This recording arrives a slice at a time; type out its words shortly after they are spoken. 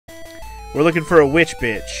We're looking for a witch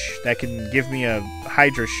bitch that can give me a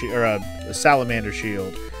Hydra or a salamander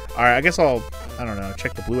shield. Alright, I guess I don't know,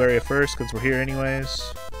 check the blue area first, because we're here anyways.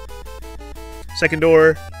 Second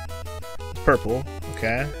door, it's purple.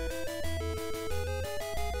 Okay.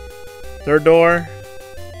 Third door.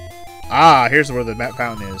 Ah, here's where the map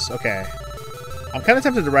fountain is. Okay. I'm kind of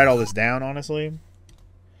tempted to write all this down, honestly.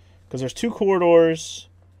 Because there's 2 corridors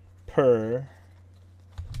per...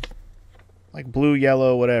 like blue,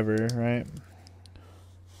 yellow, whatever, right?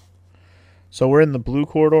 So we're in the blue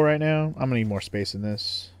corridor right now. I'm going to need more space than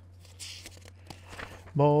this.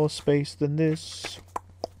 More space than this.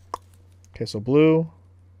 Okay, so blue.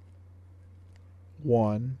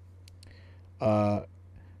 1.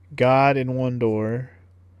 God in one door.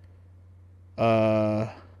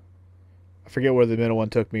 I forget where the middle one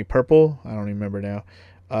took me. Purple? I don't even remember now.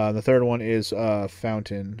 The third one is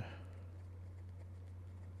fountain.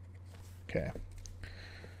 Okay.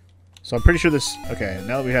 So I'm pretty sure this... okay,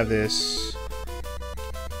 now that we have this...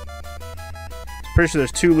 pretty sure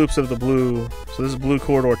there's 2 loops of the blue. So this is blue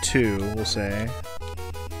corridor 2, we'll say.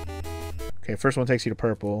 Okay, first one takes you to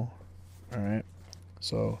purple. Alright.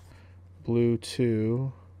 So, blue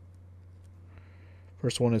 2.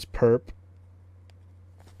 First one is perp.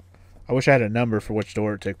 I wish I had a number for which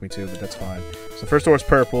door it took me to, but that's fine. So first door is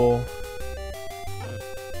purple.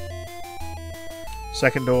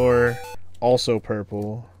 Second door, also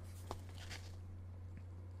purple.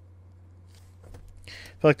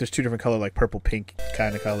 I feel like there's 2 different color, like purple, pink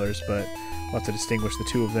kind of colors, but we'll have to distinguish the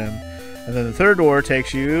 2 of them. And then the third door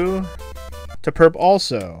takes you to perp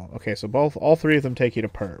also. Okay, so all 3 of them take you to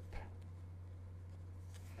perp.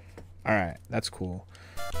 Alright, that's cool.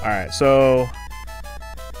 Alright, so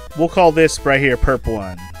we'll call this right here perp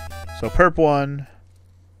 1. So perp 1,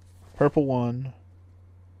 purple 1,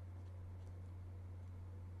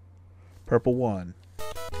 purple 1.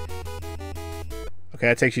 Okay,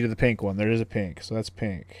 that takes you to the pink one. There is a pink, so that's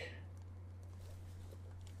pink.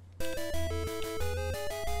 Alright,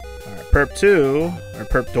 perp 2, or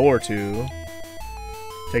perp door 2,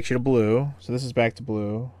 takes you to blue. So this is back to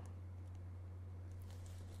blue.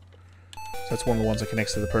 So that's one of the ones that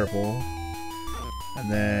connects to the purple. And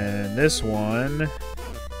then this one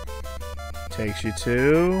takes you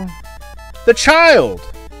to the child!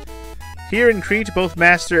 Here in Crete, both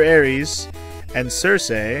Master Ares and Circe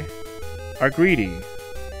are greedy.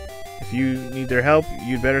 If you need their help,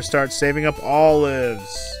 you'd better start saving up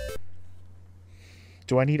olives.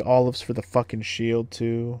 Do I need olives for the fucking shield,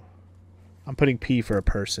 too? I'm putting P for a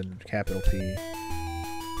person. Capital P. Do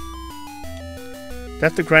I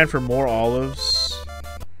have to grind for more olives?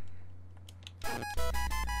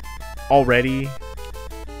 Already?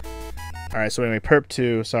 Alright, so anyway, perp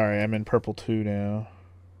 2. Sorry, I'm in purple 2 now.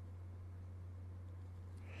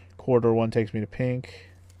 Corridor 1 takes me to pink.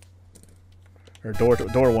 Or door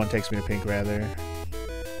 1 takes me to pink, rather.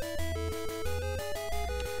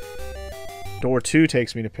 Door 2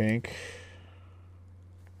 takes me to pink.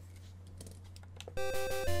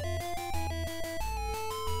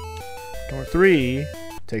 Door 3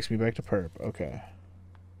 takes me back to perp. Okay.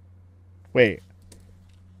 Wait.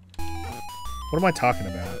 What am I talking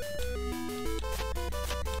about?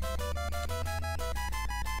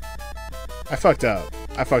 I fucked up.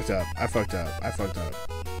 I fucked up. I fucked up. I fucked up.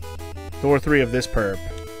 Door 3 of this perp.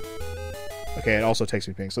 Okay, it also takes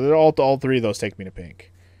me pink. So they're all 3 of those take me to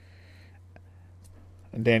pink.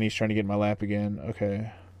 And Danny's trying to get in my lap again.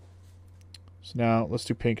 Okay. So now, let's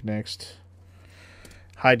do pink next.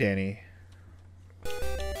 Hi, Danny.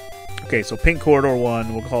 Okay, so pink corridor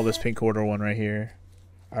 1. We'll call this pink corridor 1 right here.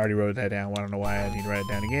 I already wrote that down. I don't know why I need to write it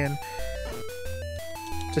down again.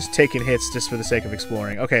 Just taking hits just for the sake of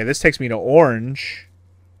exploring. Okay, this takes me to orange.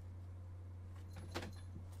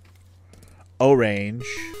 Orange.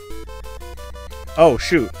 Oh,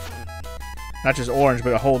 shoot. Not just orange,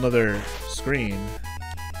 but a whole nother screen.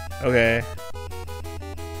 Okay.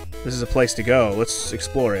 This is a place to go. Let's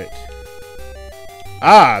explore it.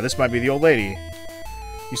 Ah, this might be the old lady.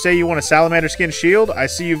 You say you want a salamander skin shield? I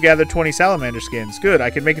see you've gathered 20 salamander skins. Good, I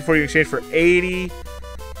can make it for you in exchange for 80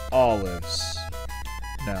 olives.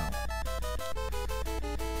 No.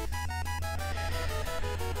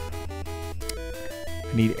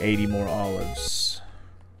 I need 80 more olives.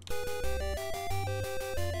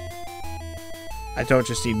 I don't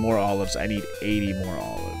just need more olives, I need 80 more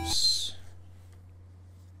olives.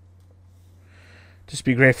 Just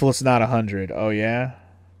be grateful it's not 100. Oh, yeah?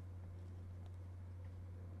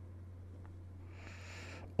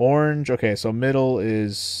 Orange. Okay, so middle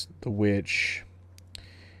is the witch.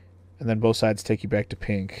 And then both sides take you back to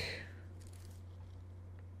pink.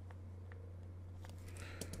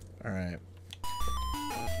 Alright.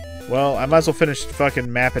 Well, I might as well finish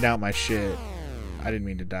fucking mapping out my shit. I didn't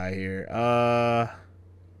mean to die here.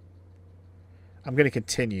 I'm gonna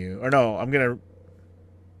continue. Or no, I'm gonna...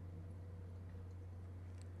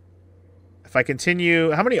 If I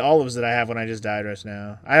continue... How many olives did I have when I just died just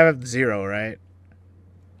now? I have 0, right?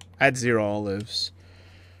 I had 0 olives.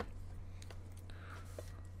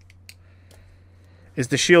 Is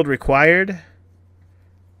the shield required?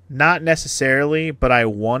 Not necessarily, but I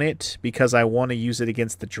want it because I want to use it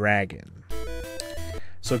against the dragon.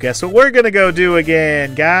 So guess what we're gonna go do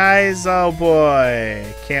again, guys? Oh boy.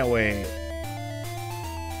 Can't wait.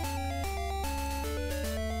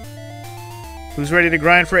 Who's ready to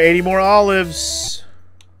grind for 80 more olives?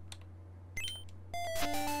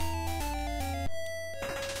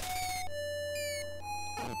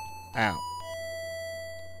 Ow.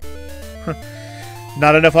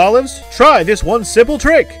 Not enough olives? Try this one simple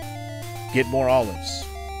trick. Get more olives.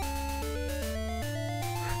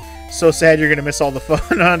 So sad you're going to miss all the fun,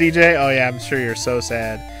 huh, DJ? Oh yeah, I'm sure you're so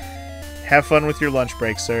sad. Have fun with your lunch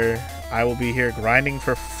break, sir. I will be here grinding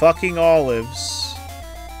for fucking olives.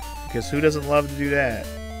 Because who doesn't love to do that?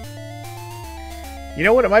 You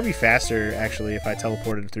know what? It might be faster, actually, if I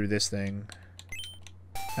teleported through this thing.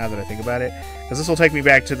 Now that I think about it. Because this will take me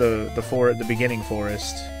back to the beginning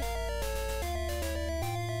forest.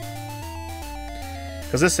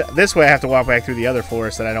 Because this way I have to walk back through the other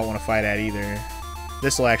forest that I don't want to fight at either.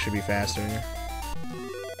 This will actually be faster.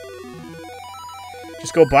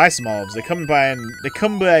 Just go buy some olives. They come by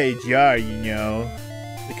a jar, you know.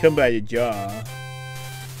 They come by a jar.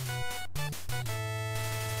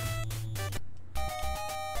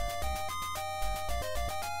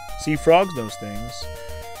 See, frogs those things.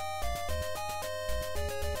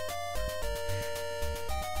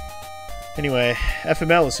 Anyway,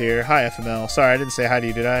 FML is here. Hi, FML. Sorry, I didn't say hi to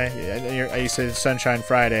you, did I? You said Sunshine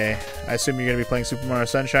Friday. I assume you're going to be playing Super Mario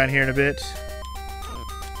Sunshine here in a bit.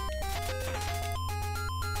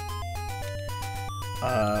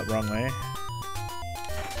 Wrong way.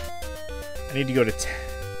 I need to go to...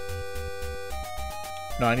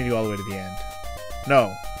 No, I need to go all the way to the end.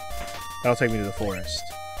 No. That'll take me to the forest.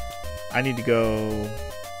 I need to go...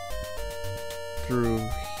 through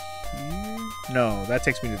here? No, that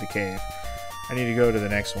takes me to the cave. I need to go to the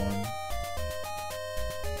next one.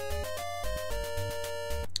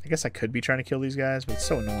 I guess I could be trying to kill these guys, but it's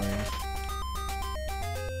so annoying.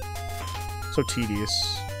 So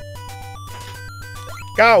tedious.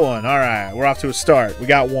 Got one! Alright, we're off to a start. We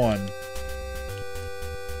got one.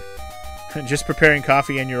 Just preparing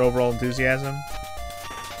coffee and your overall enthusiasm?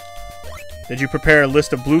 Did you prepare a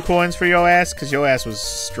list of blue coins for yo ass? Because yo ass was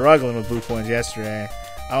struggling with blue coins yesterday.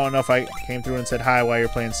 I don't know if I came through and said hi while you're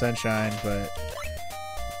playing Sunshine, but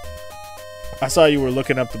I saw you were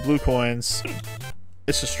looking up the blue coins.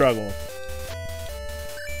 It's a struggle.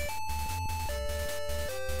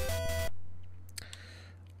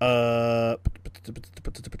 I'm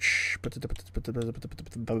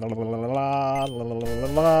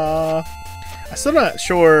still not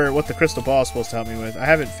sure what the crystal ball is supposed to help me with. I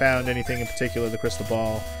haven't found anything in particular the crystal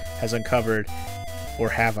ball has uncovered, or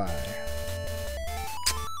have I?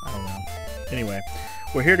 I don't know. Anyway,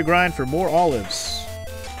 we're here to grind for more olives,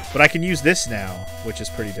 but I can use this now, which is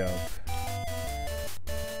pretty dope.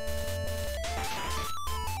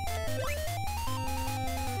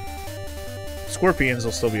 Scorpions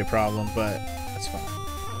will still be a problem, but that's fine.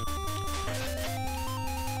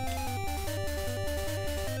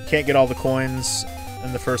 Can't get all the coins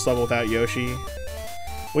in the first level without Yoshi.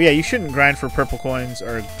 Well, yeah, you shouldn't grind for purple coins,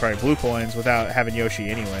 or probably blue coins, without having Yoshi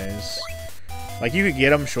anyways. Like, you could get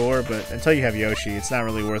them, sure, but until you have Yoshi, it's not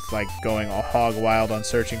really worth, like, going all hog wild on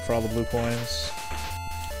searching for all the blue coins.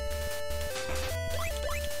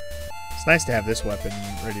 It's nice to have this weapon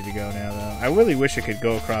ready to go now, though. I really wish it could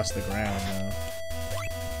go across the ground, though.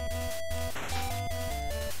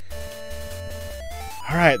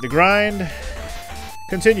 Alright, the grind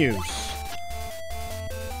continues.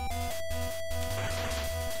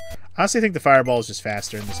 I honestly think the fireball is just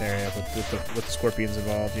faster in this area with the scorpions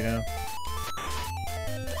involved, you know?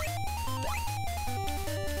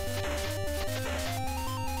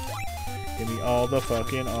 Give me all the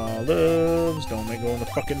fucking olives. Don't make go in the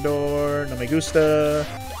fucking door. No me gusta.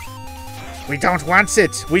 We don't want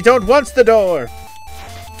it. We don't want the door.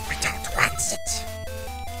 We don't want it.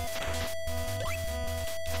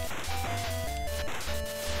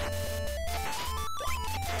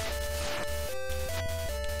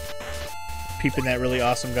 Peeping that really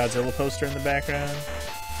awesome Godzilla poster in the background.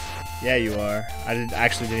 Yeah, you are. I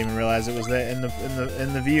actually didn't even realize it was there in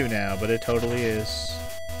the view now, but it totally is.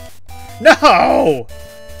 No!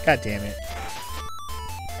 God damn it.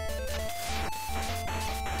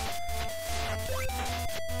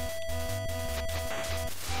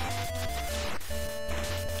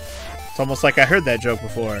 almost like I heard that joke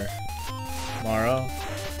before. Mara,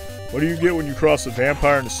 what do you get when you cross a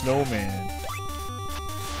vampire and a snowman?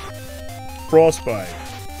 Frostbite.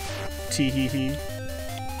 Tee-hee-hee.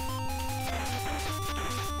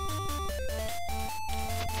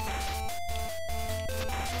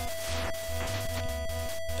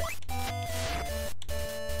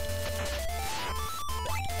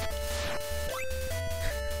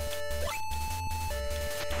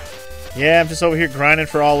 Yeah, I'm just over here grinding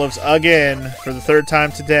for olives again for the 3rd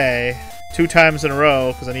time today. 2 times in a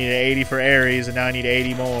row, because I needed 80 for Ares, and now I need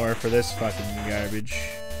 80 more for this fucking garbage.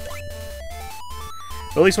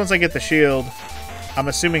 But at least once I get the shield, I'm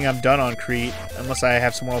assuming I'm done on Crete, unless I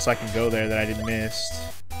have somewhere else I can go there that I didn't miss.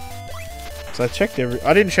 So I checked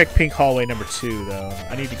I didn't check Pink Hallway number 2, though.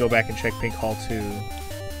 I need to go back and check Pink Hall 2.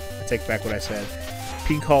 I take back what I said.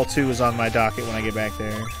 Pink Hall 2 is on my docket when I get back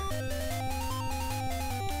there.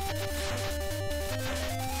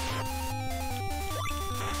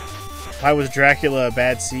 Why was Dracula a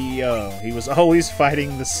bad CEO? He was always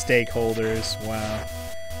fighting the stakeholders. Wow.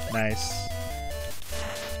 Nice.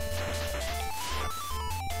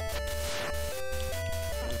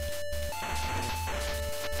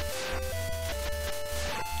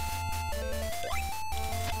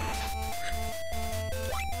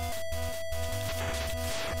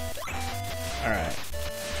 Alright.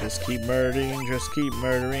 Just keep murdering, just keep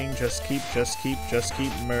murdering, just keep murdering, just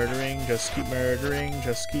keep murdering,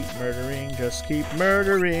 just keep murdering, just keep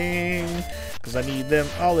murdering. Because I need them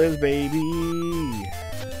olives, baby.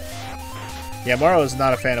 Yeah, Maro is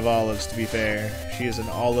not a fan of olives, to be fair. She is an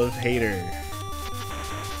olive hater.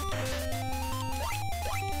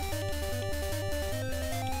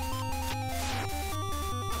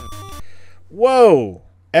 Whoa!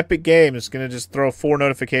 Epic Game is going to just throw 4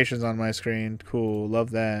 notifications on my screen. Cool.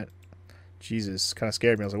 Love that. Jesus. Kind of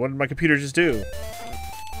scared me. I was like, what did my computer just do?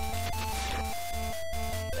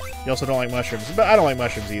 You also don't like mushrooms. But I don't like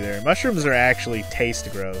mushrooms either. Mushrooms are actually taste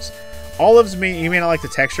gross. Olives, you may not like the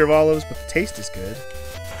texture of olives, but the taste is good.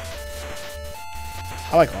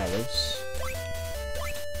 I like olives.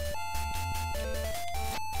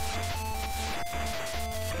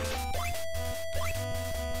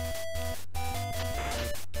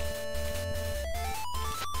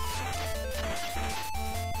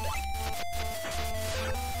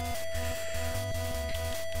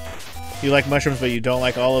 You like mushrooms, but you don't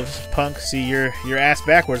like olives, punk? See, your ass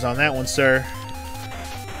backwards on that one, sir.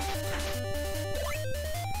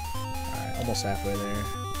 Alright, almost halfway there.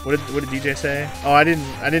 What did DJ say? Oh, I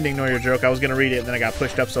didn't ignore your joke. I was gonna read it, and then I got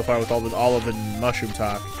pushed up so far with all the olive and mushroom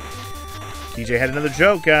talk. DJ had another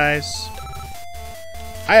joke, guys.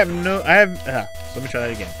 So let me try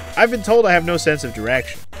that again. I've been told I have no sense of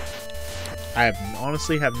direction. I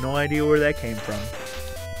honestly have no idea where that came from.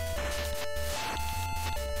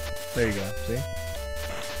 There you go, see?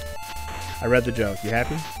 I read the joke. You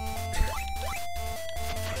happy?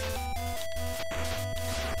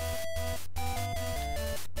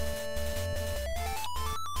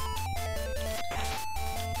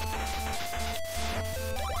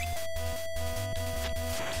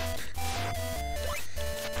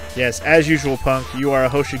 Yes, as usual, Punk, you are a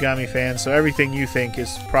Hoshigami fan, so everything you think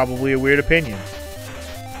is probably a weird opinion.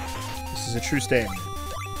 This is a true statement.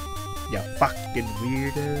 You fucking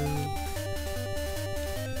weirdo.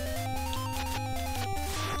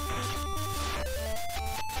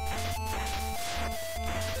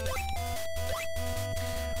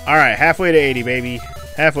 Alright, halfway to 80, baby.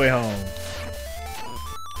 Halfway home.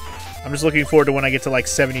 I'm just looking forward to when I get to like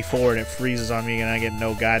 74 and it freezes on me and I get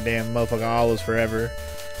no goddamn motherfucking olives forever.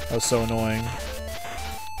 That was so annoying.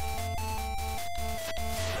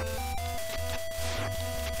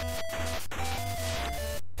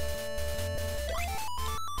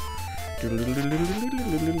 This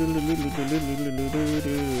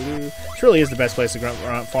really is the best place to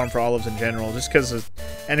farm for olives in general, just because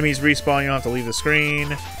enemies respawn, you don't have to leave the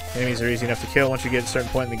screen. Enemies are easy enough to kill once you get to a certain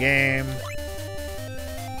point in the game.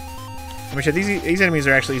 I mean, shit, these enemies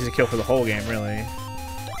are actually easy to kill for the whole game, really.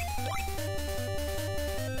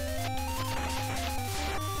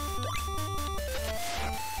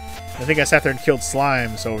 I think I sat there and killed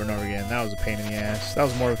slimes over and over again. That was a pain in the ass. That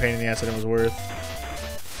was more of a pain in the ass than it was worth.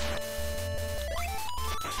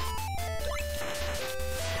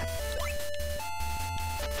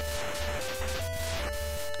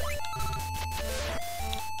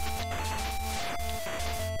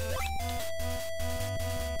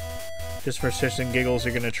 Just for shits and giggles,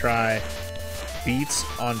 you're gonna try beets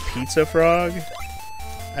on Pizza Frog?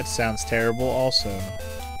 That sounds terrible also.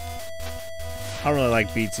 I don't really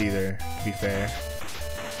like beets either, to be fair.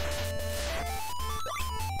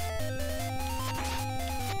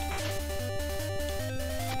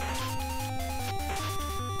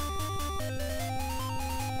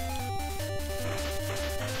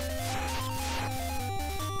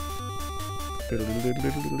 Son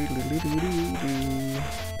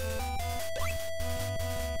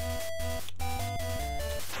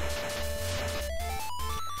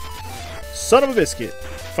of a biscuit.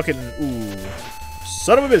 Fucking, ooh.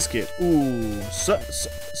 Son of a biscuit. Ooh. Son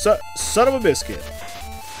of a biscuit.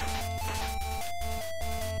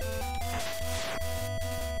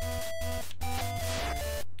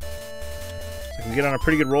 So we get on a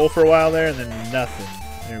pretty good roll for a while there, and then nothing.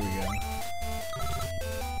 There we go.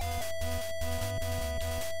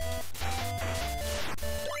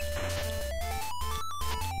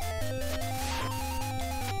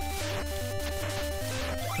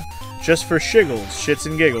 Just for shiggles, shits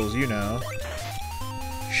and giggles, you know.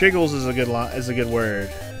 Shiggles is a good word.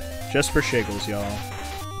 Just for shiggles, y'all.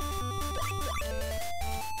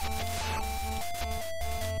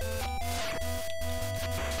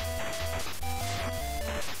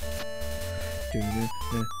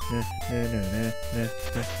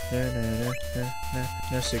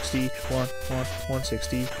 No 61,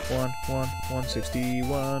 161,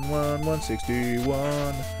 161,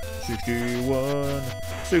 161, 61,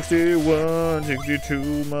 61, 62,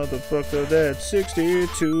 motherfucker, that's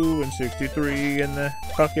 62 and 63 in the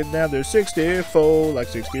pocket. Now there's 64, like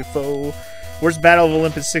 64. Where's Battle of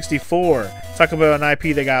Olympus 64? Talk about an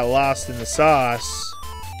IP that got lost in the sauce.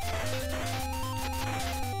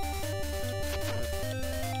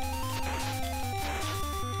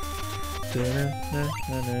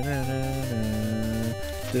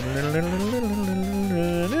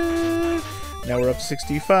 Now we're up to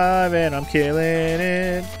 65 and I'm killing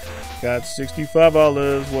it. Got 65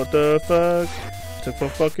 olives, what the fuck? Took for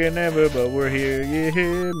fucking ever, but we're here,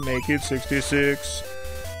 yeah, make it 66.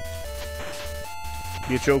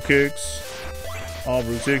 Get your kicks on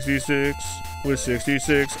Route 66 with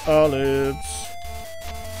 66 olives.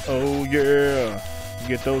 Oh yeah,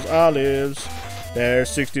 get those olives. There's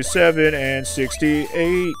 67 and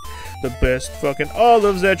 68. The best fucking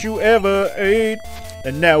olives that you ever ate.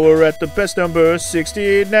 And now we're at the best number,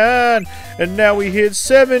 69. And now we hit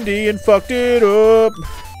 70 and fucked it up.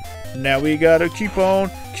 Now we gotta keep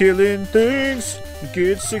on killing things.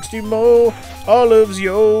 Get 60 more olives,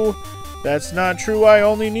 yo. That's not true, I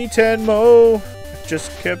only need 10 more. I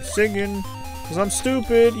just kept singing, cause I'm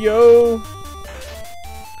stupid, yo.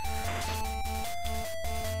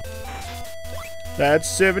 That's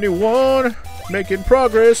 71, making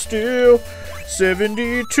progress still.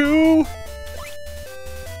 72,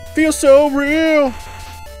 feels so real.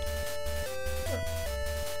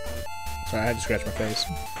 Sorry, I had to scratch my face.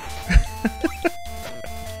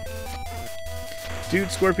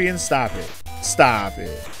 Dude, Scorpion, stop it. Stop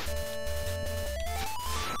it.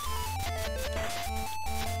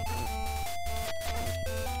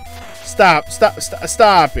 Stop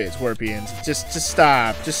it, Scorpions. Just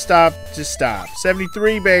stop. Just stop.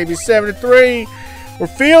 73, baby. 73. We're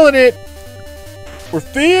feeling it. We're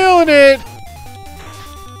feeling it.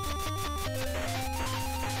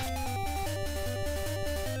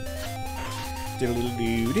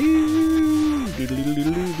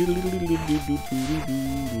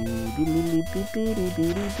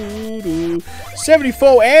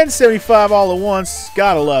 $74 and $75 all at once.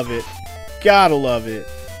 Gotta love it. Gotta love it.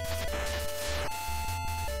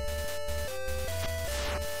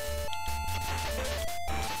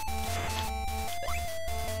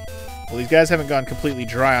 Well, these guys haven't gone completely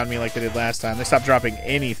dry on me like they did last time. They stopped dropping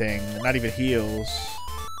anything, not even heals.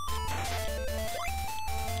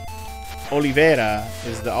 Oliveira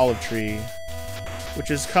is the olive tree,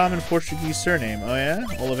 which is common Portuguese surname. Oh yeah?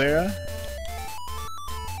 Oliveira?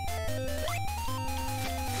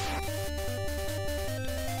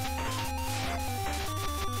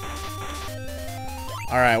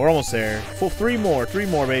 Alright, we're almost there. Full 3 more,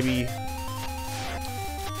 baby.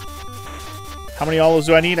 How many olives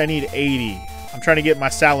do I need? I need 80. I'm trying to get my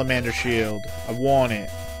salamander shield. I want it.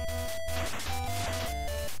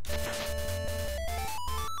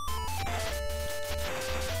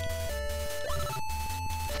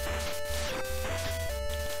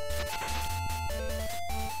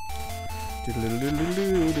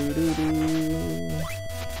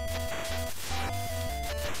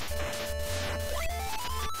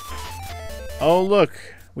 Oh, look.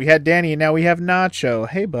 We had Danny and now we have Nacho.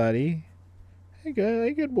 Hey, buddy.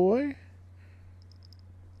 Hey, good boy.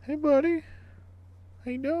 Hey, buddy.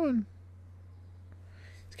 How you doing?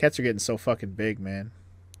 These cats are getting so fucking big, man.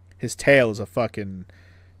 His tail is a fucking...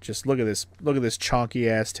 Just look at this. Look at this chonky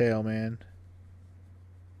ass tail, man.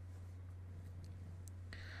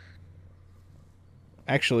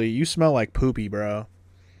 Actually, you smell like poopy, bro.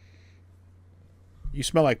 You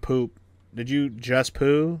smell like poop. Did you just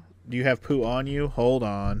poo? Do you have poo on you? Hold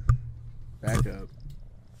on. Back up.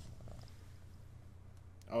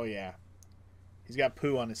 Oh, yeah. He's got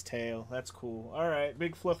poo on his tail. That's cool. All right.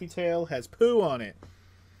 Big fluffy tail has poo on it.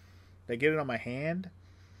 Did I get it on my hand?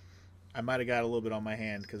 I might have got a little bit on my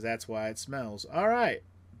hand because that's why it smells. All right.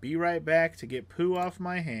 Be right back to get poo off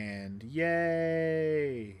my hand.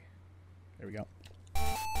 Yay. There we go.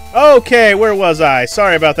 Okay, where was I?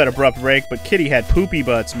 Sorry about that abrupt break, but Kitty had poopy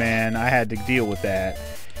butts, man. I had to deal with that.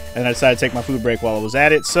 And I decided to take my food break while I was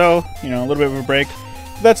at it. So, you know, a little bit of a break.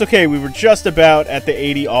 But that's okay. We were just about at the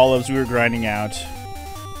 80 olives we were grinding out.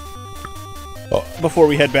 Before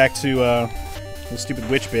we head back to the stupid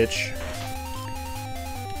witch bitch.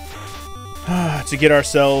 To get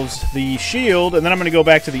ourselves the shield. And then I'm going to go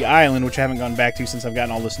back to the island, which I haven't gone back to since I've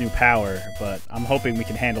gotten all this new power. But I'm hoping we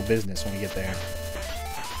can handle business when we get there.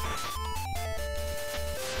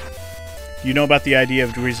 You know about the idea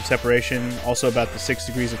of degrees of separation, also about the 6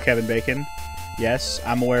 degrees of Kevin Bacon? Yes,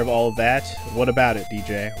 I'm aware of all of that. What about it,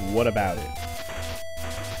 DJ? What about it?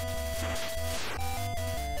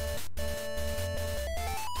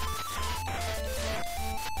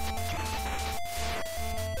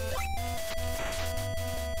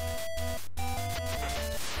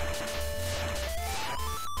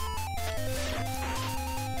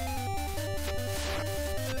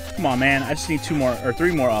 Come on, man. I just need 2 more or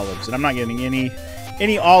 3 more olives, and I'm not getting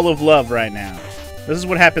any olive love right now. This is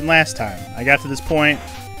what happened last time. I got to this point,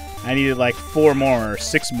 I needed like 4 more or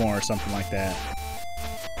 6 more or something like that.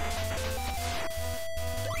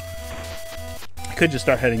 I could just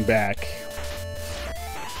start heading back,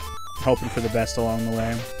 hoping for the best along the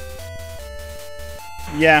way.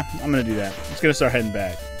 Yeah, I'm gonna do that. I'm just gonna start heading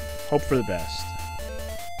back. Hope for the best.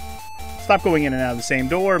 Stop going in and out of the same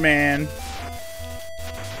door, man.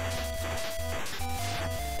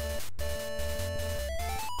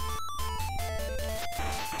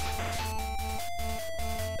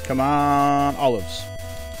 Come on, olives.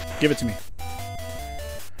 Give it to me.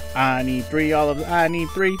 I need 3 olives. I need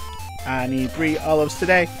 3. I need 3 olives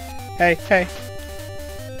today. Hey, hey.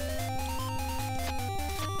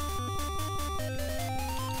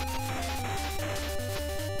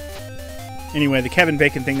 Anyway, the Kevin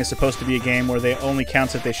Bacon thing is supposed to be a game where they only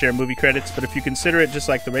counts if they share movie credits, but if you consider it just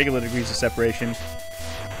like the regular degrees of separation,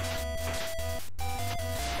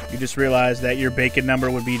 you just realize that your bacon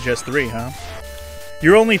number would be just 3, huh?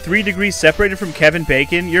 You're only 3 degrees separated from Kevin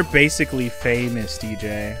Bacon? You're basically famous,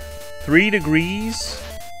 DJ. 3 degrees?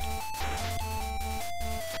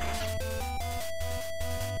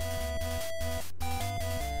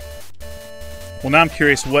 Well, now I'm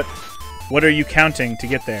curious, what are you counting to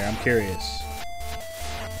get there? I'm curious.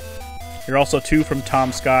 You're also 2 from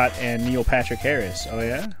Tom Scott and Neil Patrick Harris. Oh,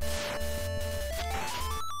 yeah?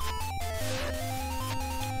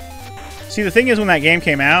 See, the thing is, when that game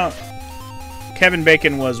came out, Kevin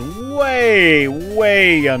Bacon was way,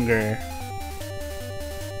 way younger.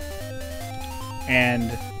 And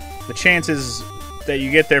the chances that you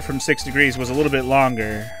get there from 6 degrees was a little bit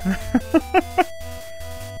longer.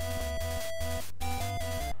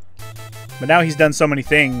 But now he's done so many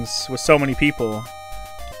things with so many people.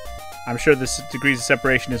 I'm sure this degrees of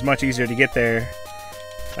separation is much easier to get there.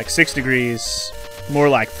 Like 6 degrees. More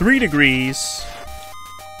like 3 degrees.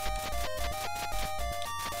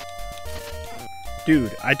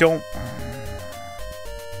 Dude, I don't...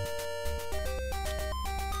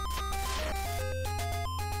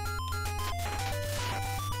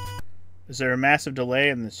 Is there a massive delay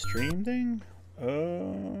in the stream thing?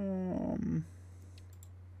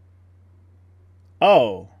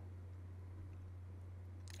 Oh.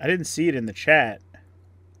 I didn't see it in the chat.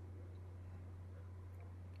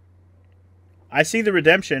 I see the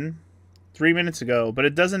redemption 3 minutes ago, but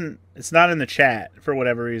it's not in the chat for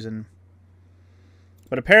whatever reason.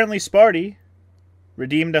 But apparently Sparty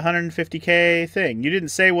redeemed a 150k thing. You didn't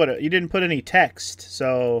say you didn't put any text,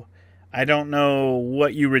 so I don't know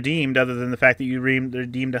what you redeemed other than the fact that you redeemed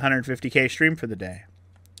a 150k stream for the day.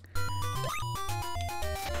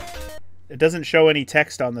 It doesn't show any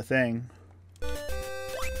text on the thing.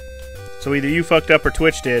 So either you fucked up or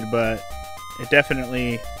Twitch did, but it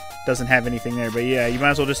definitely doesn't have anything there. But yeah, you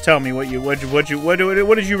might as well just tell me what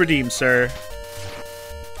did you redeem, sir?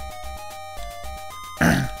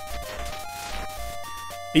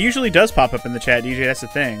 It usually does pop up in the chat, DJ. That's the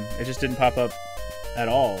thing. It just didn't pop up at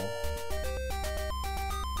all.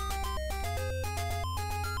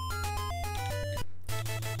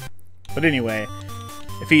 But anyway,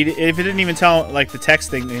 if it didn't even tell like the text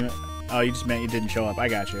thing, oh, you just meant it didn't show up. I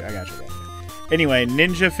got you. Anyway,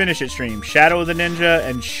 Ninja Finish It stream, Shadow of the Ninja,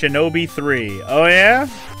 and Shinobi 3. Oh yeah,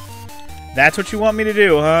 that's what you want me to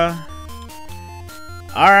do, huh?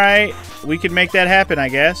 All right, we can make that happen, I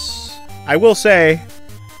guess. I will say,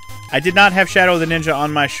 I did not have Shadow of the Ninja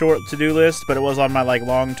on my short to-do list, but it was on my like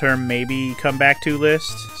long-term maybe come back to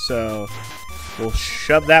list. So we'll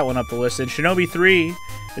shove that one up the list. And Shinobi 3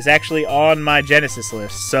 is actually on my Genesis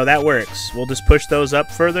list, so that works. We'll just push those up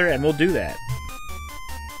further, and we'll do that.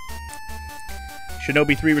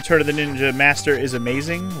 Shinobi 3 Return of the Ninja Master is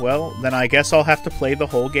amazing. Well, then I guess I'll have to play the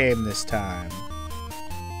whole game this time.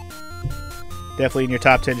 Definitely in your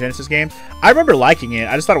top 10 Genesis games. I remember liking it.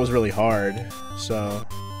 I just thought it was really hard. So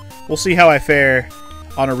we'll see how I fare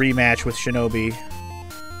on a rematch with Shinobi.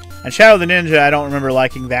 And Shadow of the Ninja I don't remember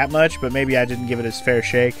liking that much, but maybe I didn't give it its fair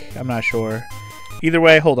shake. I'm not sure. Either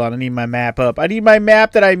way, hold on. I need my map up. I need my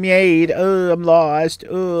map that I made. I'm lost.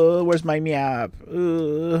 Where's my map?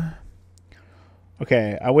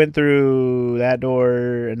 Okay, I went through that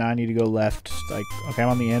door, and now I need to go left. Like, okay, I'm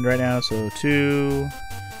on the end right now. So 2,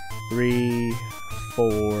 3,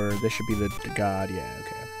 4. This should be the god. Yeah,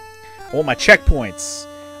 okay. I want my checkpoints.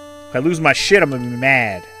 If I lose my shit, I'm gonna be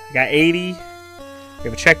mad. I got 80. We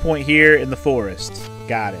have a checkpoint here in the forest.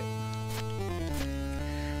 Got it.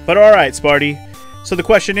 But alright, Sparty. So the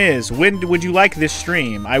question is, when would you like this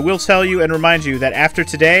stream? I will tell you and remind you that after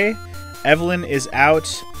today, Evelyn is out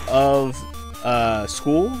of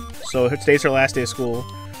school. So today's her last day of school.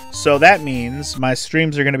 So that means my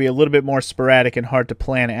streams are going to be a little bit more sporadic and hard to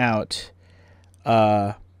plan out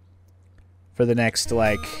for the next,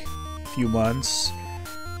 like, few months.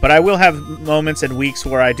 But I will have moments and weeks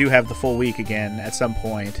where I do have the full week again at some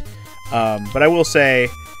point. But I will say,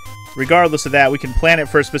 regardless of that, we can plan it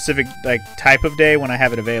for a specific like type of day when I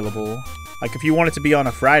have it available. Like if you want it to be on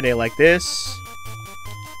a Friday like this,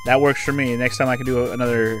 that works for me. Next time I can do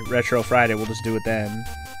another Retro Friday, we'll just do it then.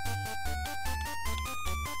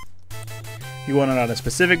 If you want it on a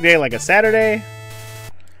specific day like a Saturday,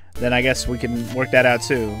 then I guess we can work that out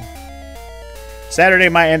too. Saturday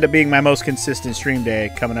might end up being my most consistent stream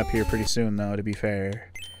day coming up here pretty soon though, to be fair.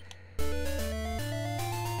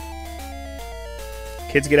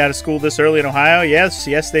 Kids get out of school this early in Ohio? Yes,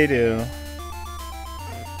 yes they do.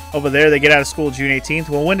 Over there, they get out of school June 18th.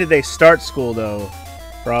 Well, when did they start school, though,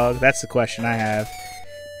 Frog? That's the question I have.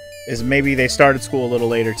 Is maybe they started school a little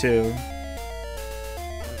later, too.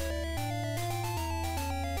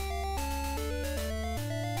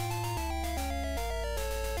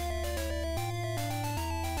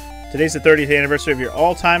 Today's the 30th anniversary of your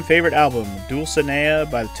all-time favorite album,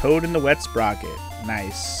 Dulcinea by Toad and the Wet Sprocket.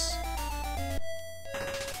 Nice.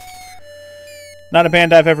 Not a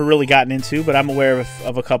band I've ever really gotten into, but I'm aware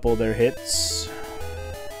of a couple of their hits.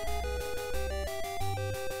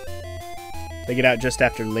 They get out just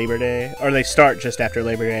after Labor Day. Or they start just after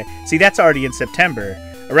Labor Day. See, that's already in September.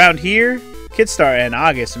 Around here, kids start in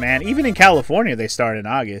August, man. Even in California, they start in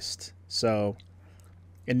August. So,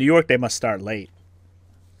 in New York, they must start late.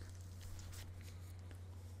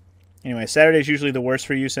 Anyway, Saturday's usually the worst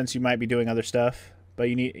for you since you might be doing other stuff. But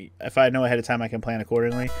you need, if I know ahead of time, I can plan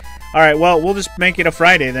accordingly. Alright, well, we'll just make it a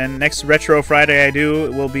Friday then. Next Retro Friday I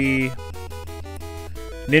do will be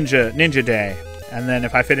Ninja Day. And then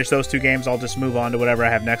if I finish those two games, I'll just move on to whatever I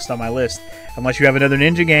have next on my list. Unless you have another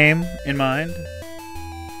Ninja game in mind.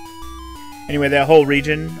 Anyway, that whole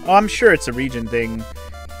region. Oh, I'm sure it's a region thing,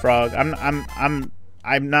 Frog.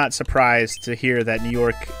 I'm not surprised to hear that New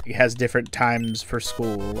York has different times for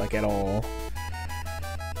school, like at all.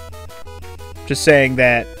 Just saying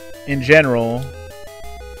that, in general,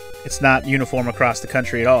 it's not uniform across the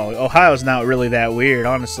country at all. Ohio's not really that weird,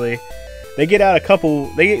 honestly. They get out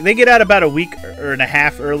they get out about a week or and a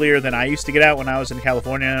half earlier than I used to get out when I was in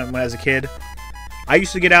California when I was a kid. I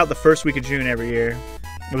used to get out the first week of June every year.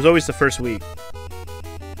 It was always the first week.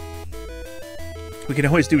 We can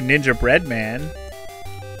always do Ninja Bread Man.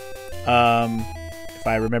 If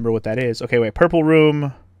I remember what that is. Okay, wait. Purple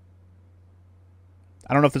Room.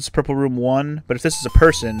 I don't know if this is Purple Room 1, but if this is a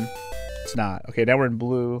person, it's not. Okay, now we're in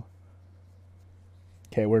blue.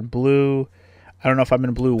 Okay, we're in blue. I don't know if I'm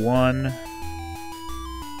in blue 1.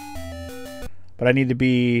 But I need to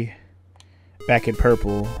be back in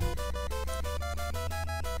purple.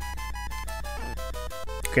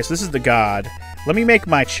 Okay, so this is the god. Let me make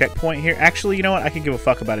my checkpoint here. Actually, you know what? I can give a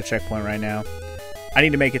fuck about a checkpoint right now. I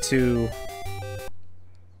need to make it to...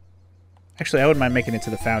 Actually, I wouldn't mind making it to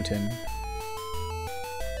the fountain.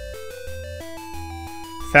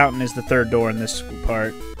 Fountain is the third door in this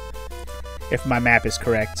part. If my map is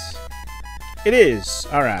correct. It is!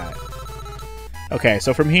 Alright. Okay,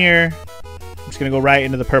 so from here, I'm just going to go right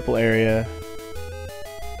into the purple area.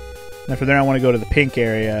 And from there I want to go to the pink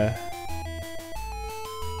area.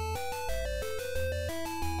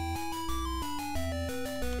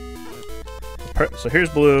 So here's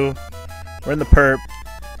blue. We're in the perp.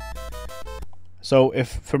 So if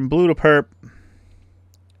from blue to perp...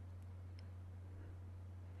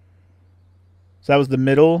 So that was the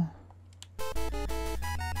middle.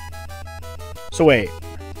 So wait.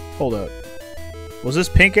 Hold up. Was this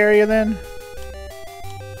pink area then?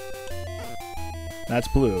 That's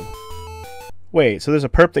blue. Wait, so there's a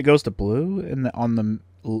perp that goes to blue in the on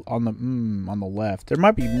the left. There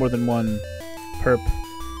might be more than one perp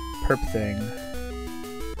thing.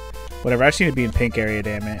 Whatever, I just need to be in pink area,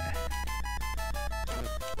 damn it.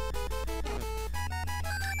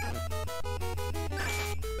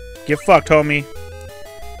 Get fucked, homie.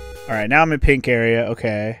 Alright, now I'm in pink area.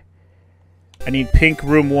 Okay. I need pink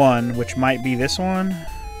room 1, which might be this one.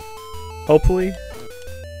 Hopefully.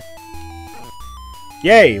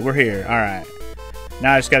 Yay, we're here. Alright.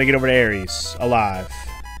 Now I just gotta get over to Ares. Alive.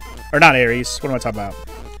 Or not Ares. What am I talking about?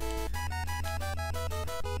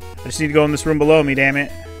 I just need to go in this room below me, damn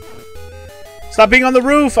it. Stop being on the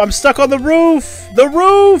roof! I'm stuck on the roof! The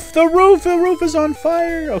roof! The roof! The roof is on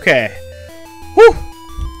fire! Okay. Whew!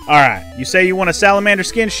 Alright. You say you want a salamander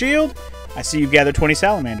skin shield? I see you've gathered 20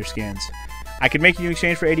 salamander skins. I can make you in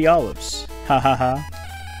exchange for 80 olives. Ha ha ha.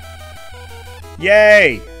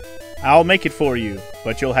 Yay! I'll make it for you,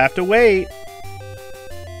 but you'll have to wait.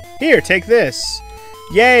 Here, take this.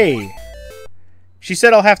 Yay! She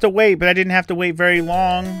said I'll have to wait, but I didn't have to wait very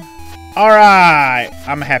long. Alright!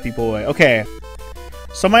 I'm a happy boy. Okay.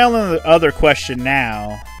 So my only other question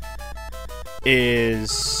now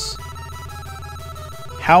is...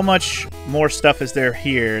 how much more stuff is there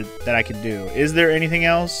here that I can do? Is there anything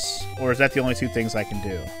else? Or is that the only 2 things I can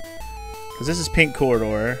do? Because this is pink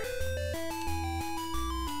corridor.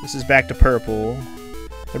 This is back to purple.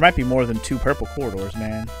 There might be more than 2 purple corridors,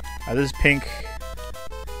 man. This is pink.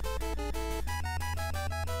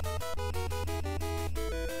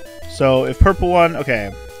 So if purple one,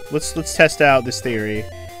 okay, let's test out this theory.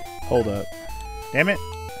 Hold up, damn it.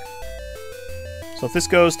 So if this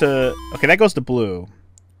goes to, okay, that goes to blue.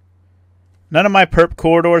 None of my perp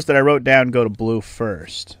corridors that I wrote down go to blue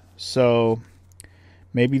first. So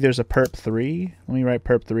maybe there's a perp 3. Let me write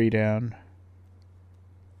perp 3 down.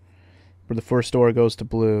 Where the first door goes to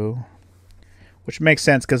blue. Which makes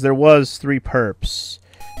sense, because there was 3 perps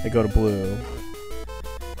that go to blue.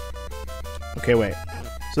 Okay, wait.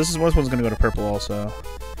 So this one's going to go to purple also.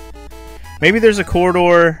 Maybe there's a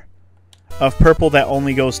corridor of purple that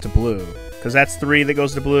only goes to blue. Because that's 3 that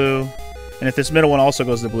goes to blue. And if this middle one also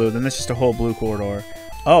goes to blue, then this is just a whole blue corridor.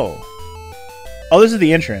 Oh. Oh, this is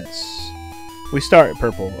the entrance. We start at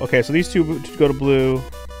purple. Okay, so these 2 go to blue.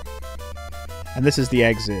 And this is the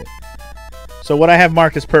exit. So what I have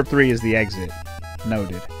marked as perp 3 is the exit.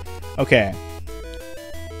 Noted. Okay.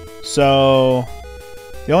 So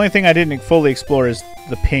the only thing I didn't fully explore is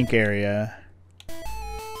the pink area.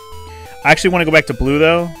 I actually want to go back to blue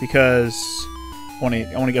though, because I want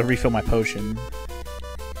to go refill my potion.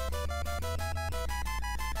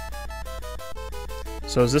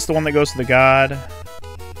 So is this the one that goes to the god?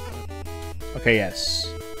 Okay, yes.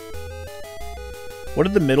 What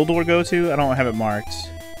did the middle door go to? I don't have it marked.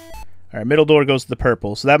 Alright, middle door goes to the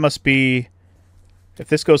purple. So that must be... if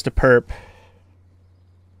this goes to perp...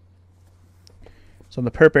 so in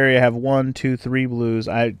the perp area I have 1, 2, 3 blues.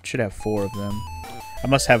 I should have 4 of them. I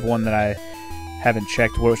must have one that I haven't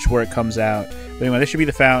checked where it comes out. But anyway, this should be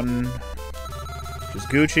the fountain. Which is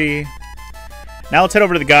Gucci. Now let's head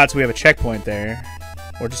over to the god so we have a checkpoint there.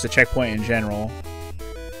 Or just a checkpoint in general.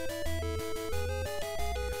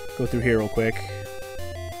 Go through here real quick.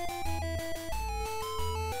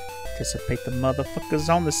 Anticipate the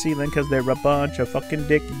motherfuckers on the ceiling because they're a bunch of fucking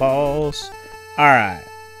dick balls. Alright.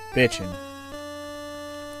 Bitchin'.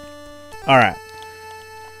 Alright.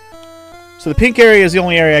 So the pink area is the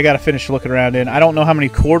only area I gotta finish looking around in. I don't know how many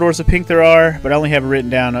corridors of pink there are, but I only have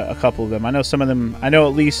written down a couple of them. I know some of them... I know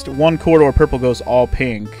at least one corridor purple goes all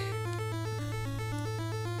pink.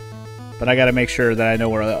 But I gotta make sure that I know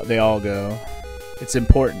where they all go. It's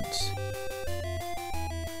important.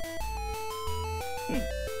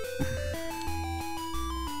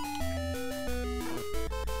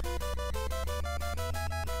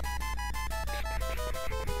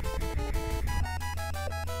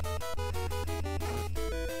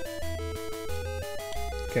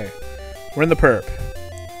 Okay, we're in the perp.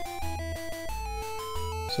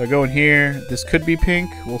 So I go in here. This could be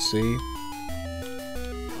pink. We'll see.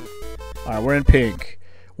 Alright, we're in pink.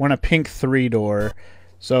 We're in a pink 3 door.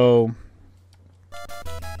 So...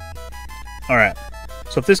 alright.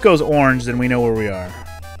 So if this goes orange, then we know where we are.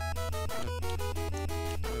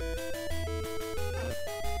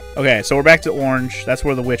 Okay, so we're back to orange. That's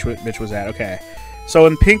where the witch was at. Okay. So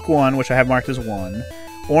in pink 1, which I have marked as 1,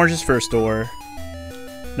 orange is first door.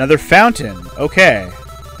 Another fountain. Okay.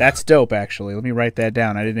 That's dope, actually. Let me write that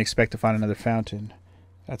down. I didn't expect to find another fountain.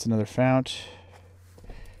 That's another fount.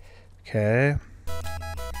 Okay.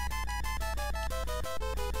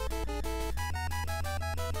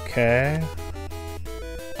 Okay.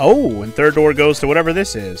 Oh, and third door goes to whatever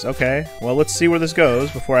this is. Okay. Well, let's see where this goes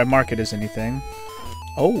before I mark it as anything.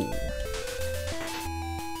 Oh.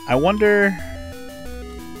 I wonder...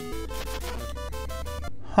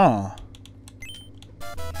 Huh.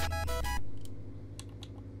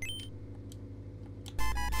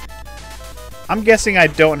 I'm guessing I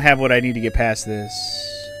don't have what I need to get past this.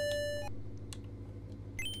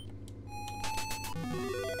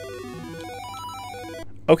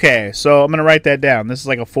 Okay, so I'm going to write that down. This is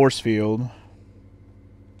like a force field.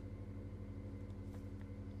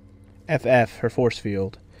 FF, her force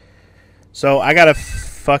field. So I got to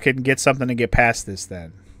fucking get something to get past this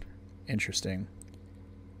then. Interesting.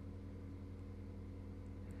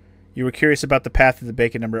 You were curious about the path of the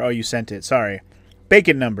bacon number. Oh, you sent it. Sorry.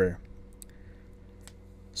 Bacon number.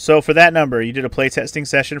 So for that number, you did a playtesting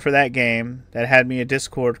session for that game that had me a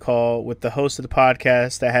Discord call with the host of the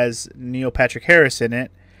podcast that has Neil Patrick Harris in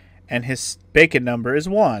it, and his bacon number is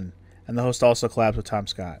 1. And the host also collabs with Tom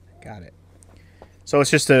Scott. Got it. So it's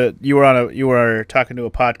just you were talking to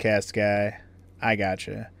a podcast guy. I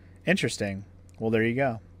gotcha. Interesting. Well, there you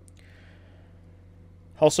go.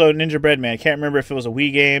 Also, Ninja Bread Man. I can't remember if it was a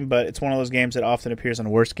Wii game, but it's one of those games that often appears on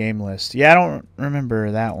the worst game list. Yeah, I don't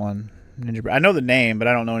remember that one. Ninja Bread. I know the name, but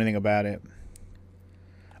I don't know anything about it.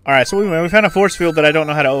 Alright, so we found a force field that I don't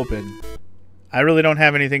know how to open. I really don't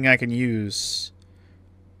have anything I can use.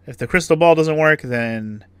 If the crystal ball doesn't work,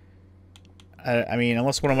 then... I mean,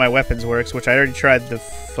 unless one of my weapons works, which I already tried the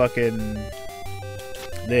fucking...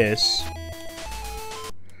 this.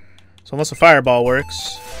 So unless a fireball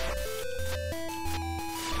works...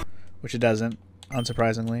 which it doesn't,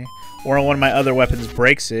 unsurprisingly. Or one of my other weapons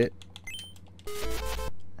breaks it.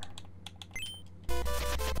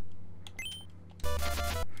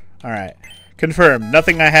 Alright. Confirmed.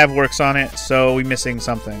 Nothing I have works on it, so we're missing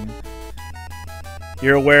something.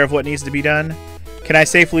 You're aware of what needs to be done? Can I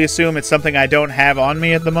safely assume it's something I don't have on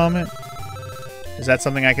me at the moment? Is that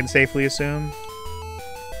something I can safely assume?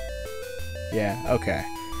 Yeah, okay.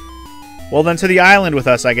 Well, then to the island with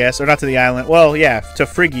us, I guess. Or not to the island. Well, yeah, to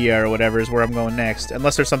Phrygia or whatever is where I'm going next.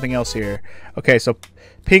 Unless there's something else here. Okay, so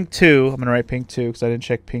Pink 2. I'm going to write Pink 2 because I didn't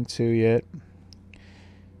check Pink 2 yet.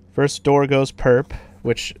 First door goes perp,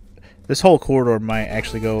 which this whole corridor might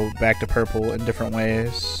actually go back to purple in different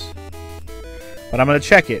ways. But I'm going to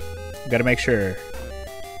check it. Got to make sure.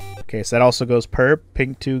 Okay, so that also goes perp.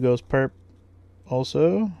 Pink 2 goes perp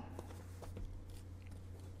also.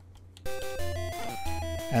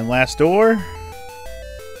 And last door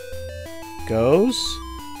goes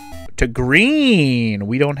to green.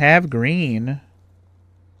 We don't have green.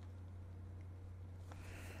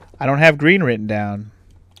 I don't have green written down.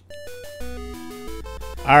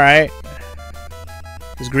 Alright.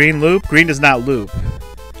 Does green loop? Green does not loop.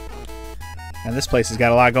 And this place has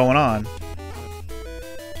got a lot going on.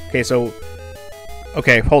 Okay, so...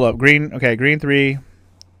 okay, hold up. Green... okay, green 3.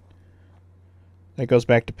 That goes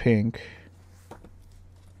back to pink.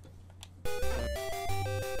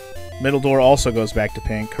 Middle door also goes back to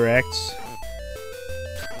pink, correct?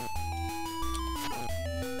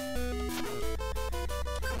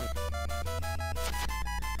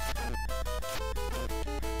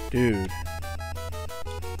 Dude.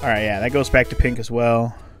 Alright, yeah, that goes back to pink as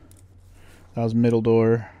well. That was middle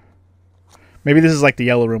door. Maybe this is like the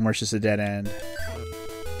yellow room where it's just a dead end.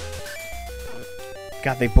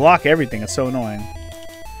 God, they block everything. It's so annoying.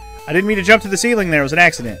 I didn't mean to jump to the ceiling there. It was an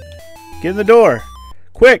accident. Get in the door.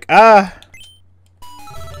 Quick! I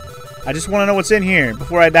just want to know what's in here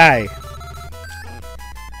before I die.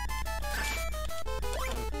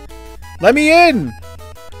 Let me in!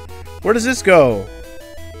 Where does this go?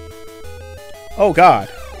 Oh, God.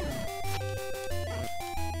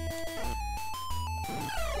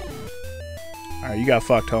 Alright, you got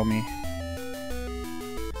fucked, homie.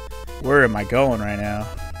 Where am I going right now?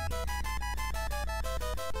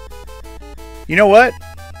 You know what?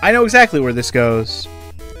 I know exactly where this goes.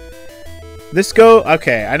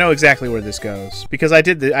 Okay, I know exactly where this goes because I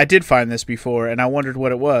did find this before and I wondered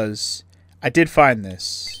what it was. I did find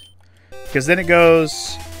this because then it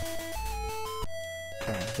goes.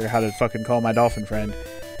 Oh, how to fucking call my dolphin friend?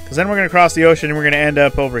 Because then we're gonna cross the ocean and we're gonna end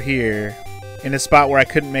up over here in a spot where I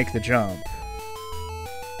couldn't make the jump.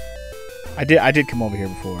 I did come over here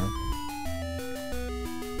before.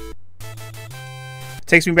 It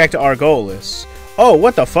takes me back to Argolis. Oh,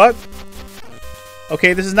 what the fuck?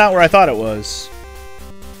 Okay, this is not where I thought it was.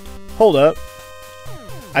 Hold up.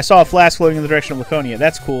 I saw a flask floating in the direction of Laconia.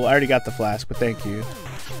 That's cool. I already got the flask, but thank you.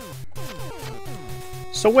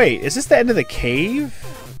 So wait, is this the end of the cave?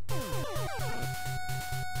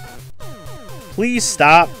 Please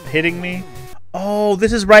stop hitting me. Oh,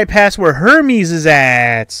 this is right past where Hermes is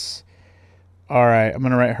at. Alright, I'm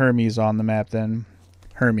going to write Hermes on the map then.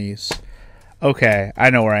 Hermes. Okay, I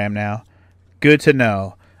know where I am now. Good to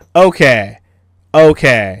know. Okay.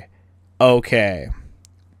 Okay. Okay.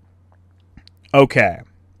 Okay.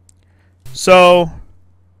 So,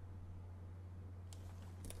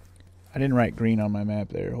 I didn't write green on my map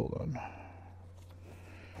there. Hold on.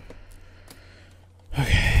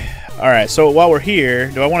 Okay. Alright, so while we're here,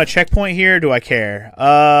 do I want a checkpoint here or do I care?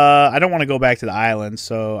 I don't want to go back to the island,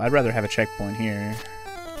 so I'd rather have a checkpoint here.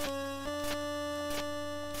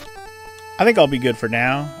 I think I'll be good for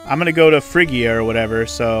now. I'm going to go to Phrygia or whatever,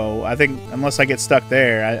 so I think unless I get stuck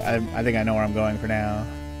there, I think I know where I'm going for now.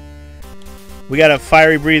 We got a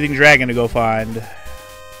fiery breathing dragon to go find.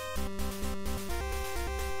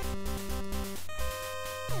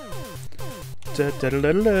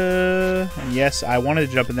 And yes, I wanted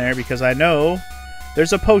to jump in there because I know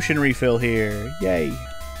there's a potion refill here. Yay.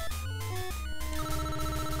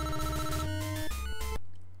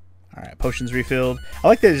 Alright, potions refilled. I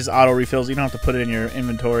like that it just auto refills. You don't have to put it in your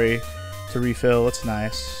inventory to refill. That's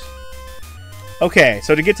nice. Okay,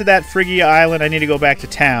 so to get to that Phrygia island, I need to go back to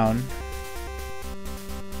town.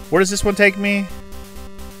 Where does this one take me?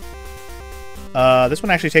 This one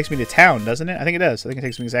actually takes me to town, doesn't it? I think it does. I think it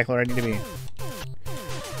takes me exactly where I need to be.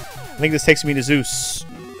 I think this takes me to Zeus.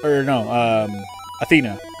 Or no,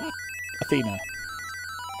 Athena. Athena.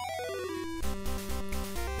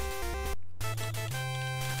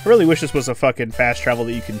 I really wish this was a fucking fast travel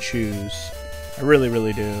that you can choose. I really,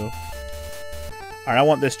 really do. Alright, I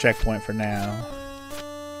want this checkpoint for now.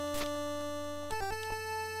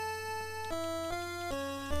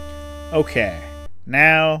 Okay.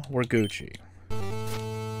 Now we're Gucci.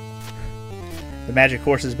 The magic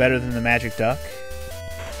horse is better than the magic duck?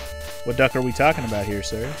 What duck are we talking about here,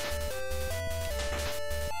 sir?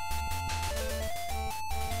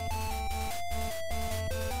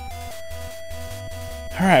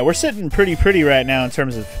 Alright, we're sitting pretty right now in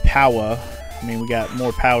terms of power. I mean, we got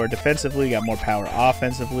more power defensively, we got more power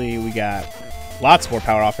offensively, we got lots more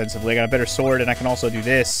power offensively. I got a better sword, and I can also do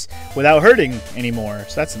this without hurting anymore,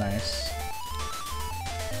 so that's nice.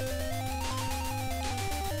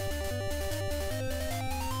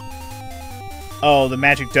 Oh, the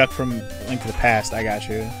magic duck from Link to the Past. I got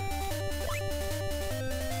you.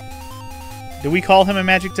 Do we call him a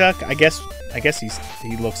magic duck? I guess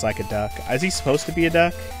he looks like a duck. Is he supposed to be a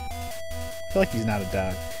duck? I feel like he's not a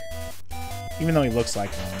duck, even though he looks like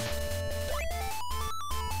one.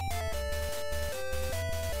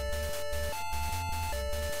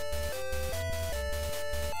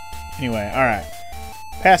 Anyway, all right.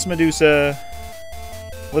 Past Medusa.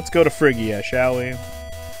 Let's go to Phrygia, shall we?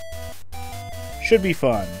 Should be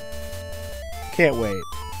fun. Can't wait.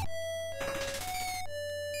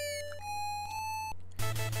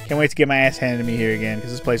 Can't wait to get my ass handed to me here again,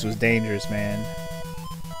 because this place was dangerous, man.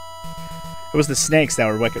 It was the snakes that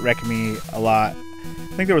were wrecking me a lot.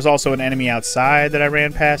 I think there was also an enemy outside that I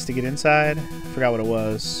ran past to get inside. I forgot what it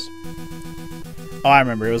was. Oh, I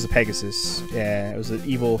remember. It was a Pegasus. Yeah, it was an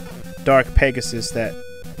evil, dark Pegasus that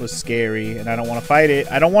was scary, and I don't want to fight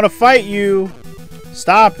it. I don't want to fight you!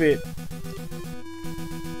 Stop it!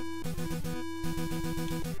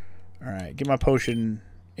 Alright, get my potion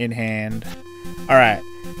in hand. Alright,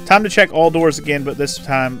 time to check all doors again, but this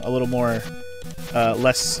time a little more,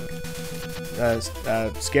 less,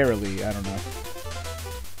 scarily, I don't know.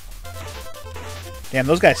 Damn,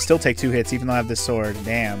 those guys still take 2 hits even though I have this sword.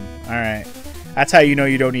 Damn, alright. That's how you know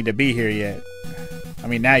you don't need to be here yet. I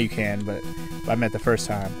mean, now you can, but I meant the first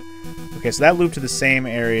time. Okay, so that looped to the same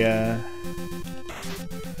area.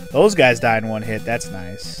 Those guys died in 1 hit, that's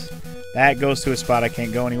nice. That goes to a spot I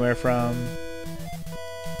can't go anywhere from.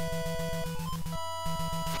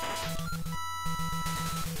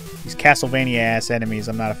 These Castlevania-ass enemies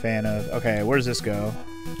I'm not a fan of. Okay, where does this go?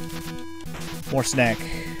 More snack.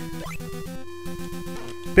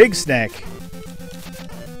 Big snack.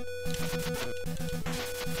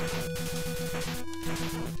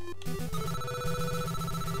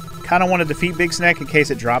 Kind of want to defeat Big Snack in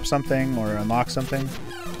case it drops something or unlocks something.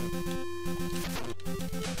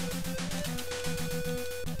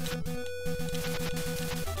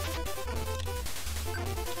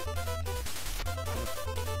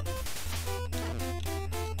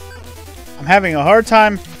 I'm having a hard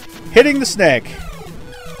time hitting the snake.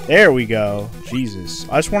 There we go. Jesus.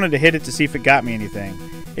 I just wanted to hit it to see if it got me anything.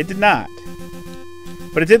 It did not.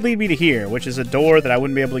 But it did lead me to here, which is a door that I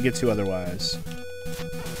wouldn't be able to get to otherwise.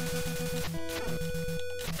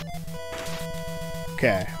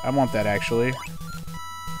 Okay, I want that actually.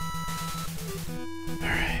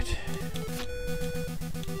 Alright.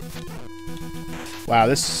 Wow,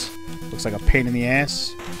 this looks like a pain in the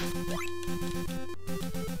ass.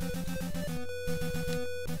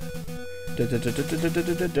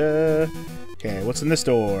 Okay, what's in this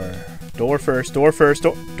door? Door first, door first,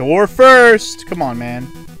 door first! Come on, man.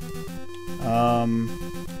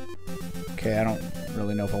 Okay, I don't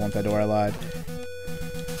really know if I want that door. I lied.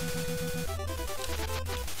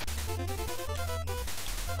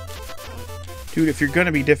 Dude, if you're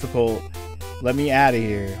gonna be difficult, let me out of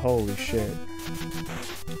here. Holy shit.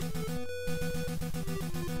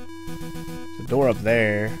 There's a door up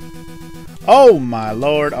there. Oh my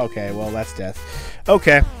lord. Okay, well that's death.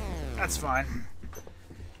 Okay. That's fine.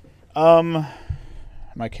 Am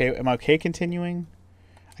I okay continuing?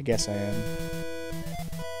 I guess I am.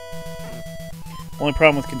 Only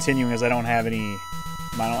problem with continuing is I don't have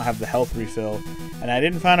the health refill. And I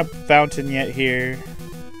didn't find a fountain yet here.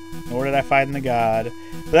 Nor did I find the god.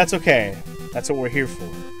 But that's okay. That's what we're here for.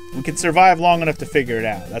 We can survive long enough to figure it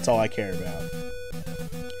out. That's all I care about.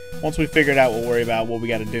 Once we figure it out, we'll worry about what we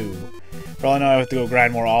gotta do. For all I know, I have to go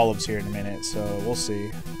grind more olives here in a minute, so we'll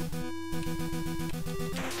see.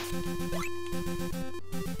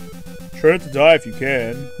 Try not to die if you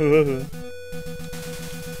can.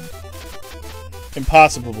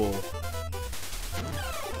 Impossible.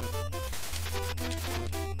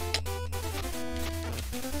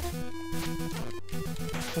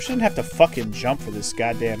 I shouldn't have to fucking jump for this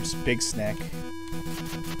goddamn big snack.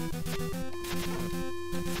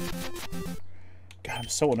 God, I'm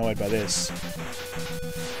so annoyed by this.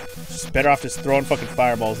 Just better off just throwing fucking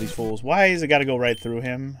fireballs at these fools. Why has it got to go right through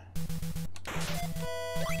him?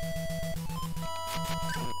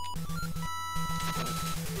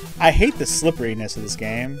 I hate the slipperiness of this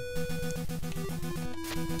game.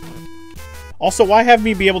 Also, why have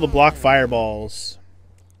me be able to block fireballs?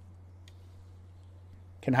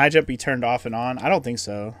 Can high jump be turned off and on? I don't think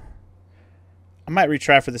so. I might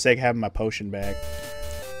retry for the sake of having my potion back.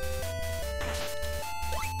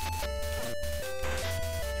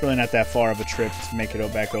 It's really not that far of a trip to make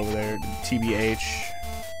it back over there. TBH.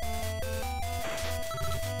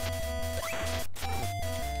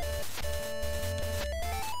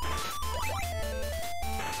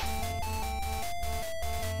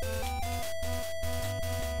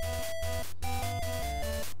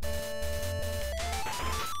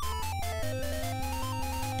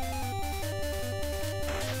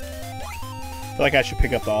 I feel like I should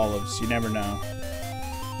pick up the olives. You never know.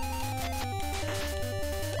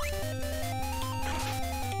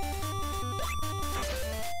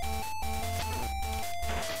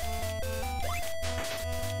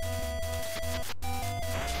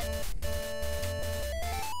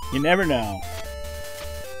 You never know.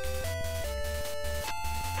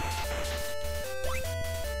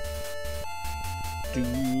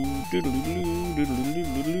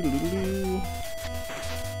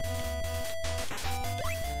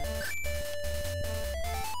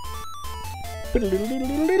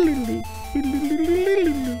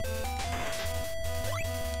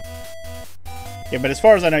 Yeah, but as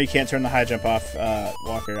far as I know, you can't turn the high jump off,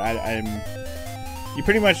 Walker. You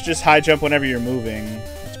pretty much just high jump whenever you're moving.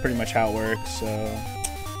 That's pretty much how it works. So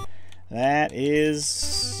that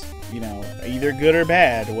is, you know, either good or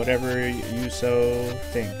bad, whatever you so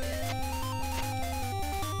think.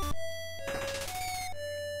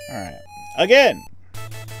 All right, again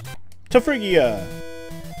to Phrygia.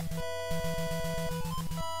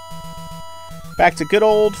 Back to good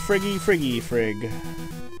old Frig.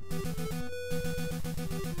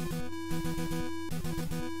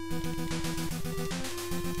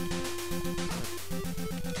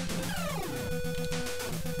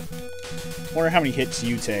 Wonder how many hits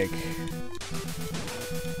you take.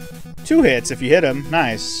 2 hits if you hit him.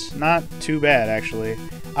 Nice. Not too bad, actually.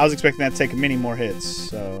 I was expecting that to take many more hits,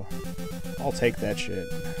 so I'll take that shit.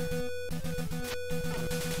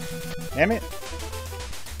 Damn it.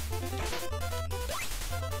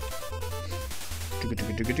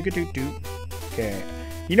 Okay.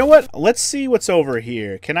 You know what? Let's see what's over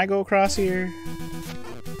here. Can I go across here?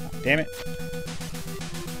 Damn it.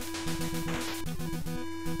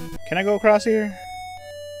 Can I go across here?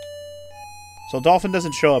 So Dolphin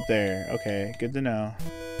doesn't show up there. Okay, good to know.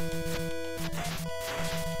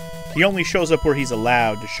 He only shows up where he's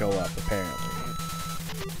allowed to show up, apparently.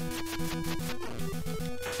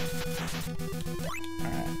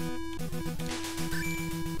 Alright.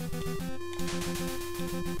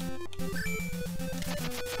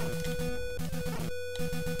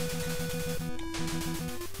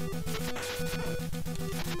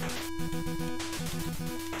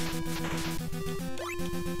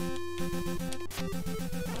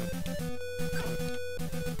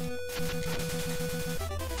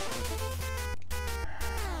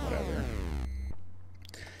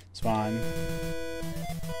 It's fine.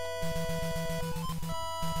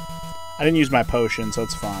 I didn't use my potion, so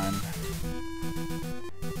it's fine.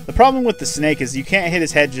 The problem with the snake is you can't hit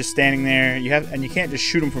his head just standing there. And you can't just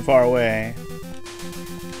shoot him from far away.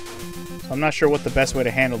 So I'm not sure what the best way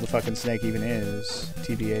to handle the fucking snake even is.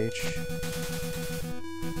 TBH.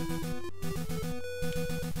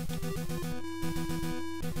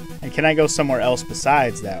 And can I go somewhere else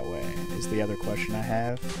besides that way? Is the other question I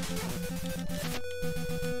have.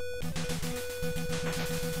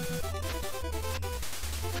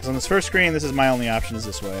 Because on this first screen, this is my only option is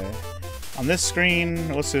this way. On this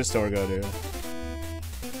screen, what's this door go to?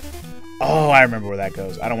 Oh, I remember where that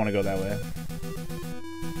goes. I don't want to go that way.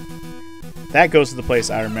 That goes to the place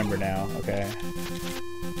I remember now. Okay.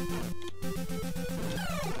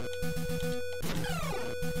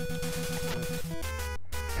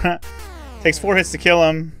 Takes 4 hits to kill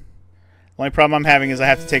him. The only problem I'm having is I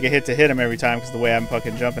have to take a hit to hit him every time because of the way I'm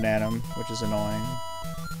fucking jumping at him, which is annoying.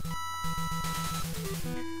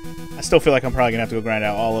 I still feel like I'm probably going to have to go grind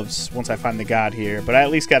out olives once I find the god here, but I at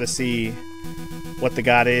least got to see what the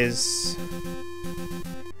god is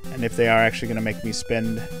and if they are actually going to make me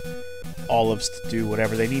spend olives to do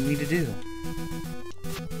whatever they need me to do.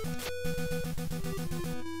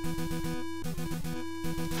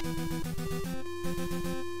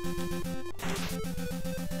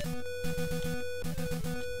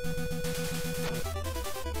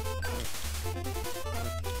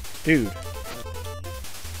 Dude.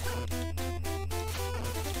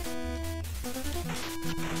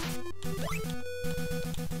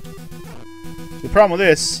 The problem with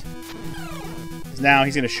this is now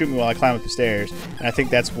he's going to shoot me while I climb up the stairs, and I think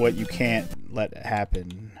that's what you can't let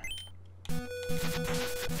happen.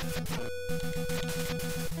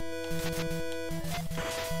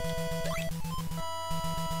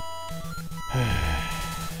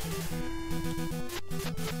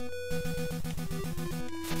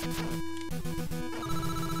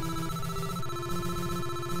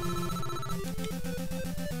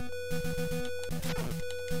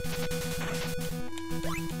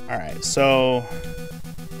 Alright, so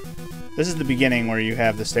this is the beginning where you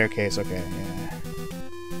have the staircase. Okay, yeah.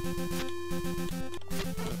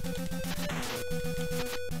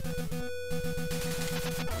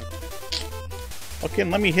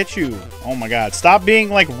 Fucking let me hit you. Oh my god. Stop being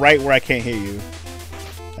like right where I can't hit you.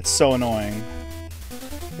 That's so annoying.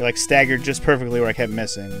 You're like staggered just perfectly where I kept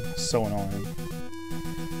missing. So annoying.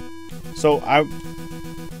 So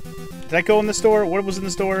did I go in the store? What was in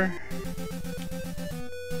the store?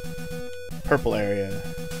 Purple area.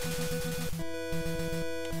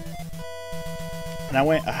 And I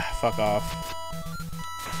went... fuck off.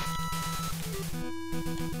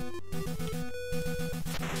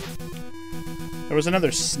 There was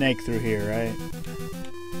another snake through here, right?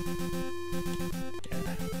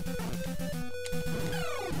 Yeah.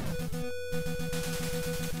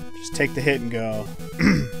 Just take the hit and go.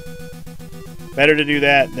 Better to do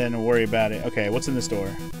that than worry about it. Okay, what's in this door?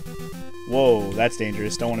 Whoa, that's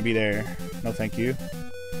dangerous. Don't want to be there. No, thank you.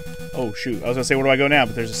 Oh, shoot. I was going to say, where do I go now?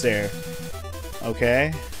 But there's a stair.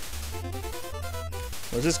 Okay.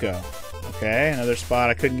 Where's this go? Okay, another spot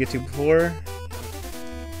I couldn't get to before.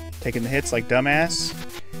 Taking the hits like dumbass.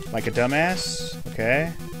 Like a dumbass.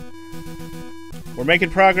 Okay. We're making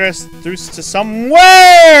progress through to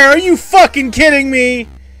somewhere! Are you fucking kidding me?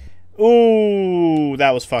 Ooh, that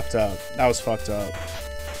was fucked up. That was fucked up.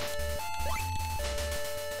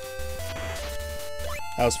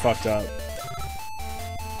 That was fucked up.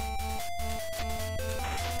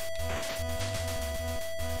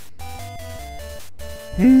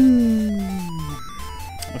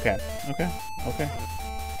 Okay, okay, okay.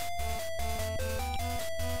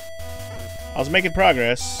 I was making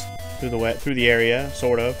progress through the area,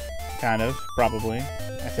 sort of, kind of, probably,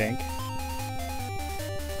 I think.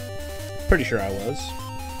 Pretty sure I was.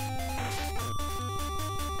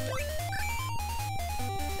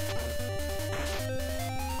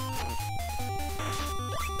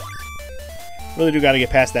 Really do got to get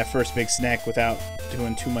past that first big snack without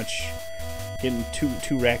doing too much, getting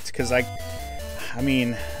too wrecked. Because I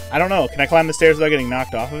mean, I don't know. Can I climb the stairs without getting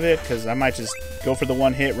knocked off of it? Because I might just go for the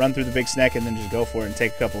one hit, run through the big snack, and then just go for it and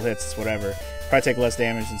take a couple hits. It's whatever. Probably take less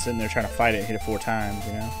damage than sitting there trying to fight it and hit it 4 times,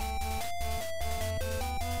 you know?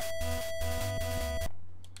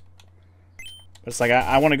 But it's like,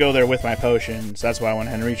 I want to go there with my potion, so that's why I went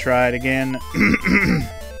ahead and retry it again.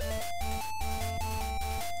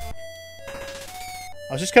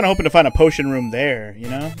 I was just kind of hoping to find a potion room there, you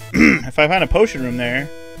know? If I find a potion room there,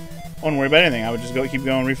 I wouldn't worry about anything. I would just keep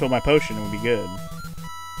going, refill my potion, and it would be good.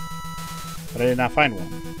 But I did not find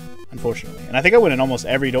one, unfortunately. And I think I went in almost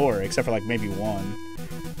every door, except for like maybe one.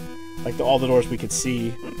 Like all the doors we could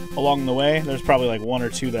see along the way. There's probably like 1 or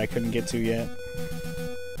 2 that I couldn't get to yet.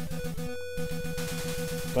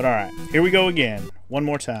 But alright, here we go again. One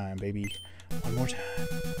more time, baby. One more time.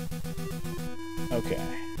 Okay.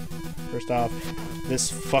 First off, this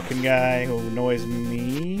fucking guy who annoys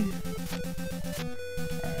me.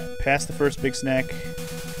 Alright, past the first big snack.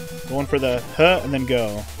 Going for the and then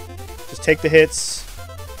go. Just take the hits.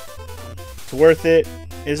 It's worth it.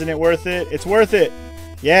 Isn't it worth it? It's worth it!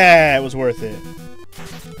 Yeah, it was worth it.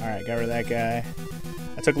 Alright, got rid of that guy.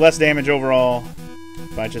 I took less damage overall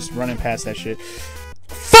by just running past that shit.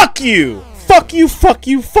 Fuck you! Fuck you, fuck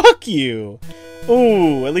you, fuck you!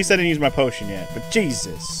 Ooh, at least I didn't use my potion yet, but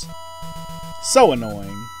Jesus. So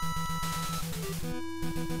annoying.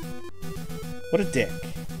 What a dick.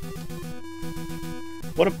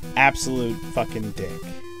 What an absolute fucking dick.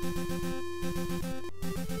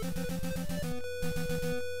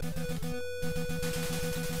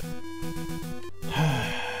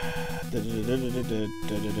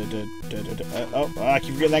 Oh, I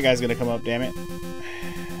keep forgetting that guy's gonna come up, damn it.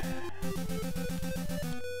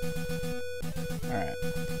 Alright.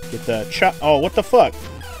 Get the chop. Oh, what the fuck?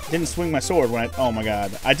 Didn't swing my sword when I. Oh my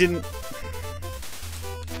god. I didn't.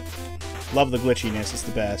 Love the glitchiness, it's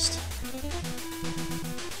the best.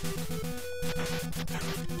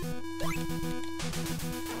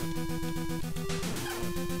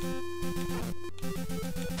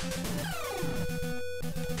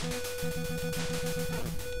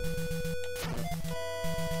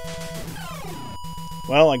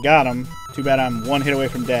 Well, I got him. Too bad I'm 1 hit away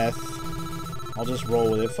from death. I'll just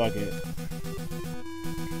roll with it. Fuck it.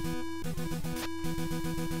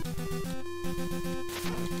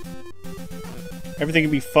 Everything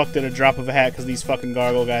can be fucked at a drop of a hat because these fucking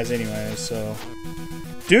gargle guys anyway, so...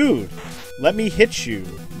 Dude! Let me hit you,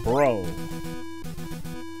 bro.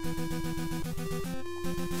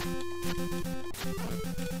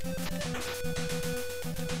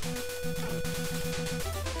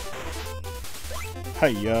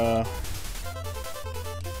 Hiya.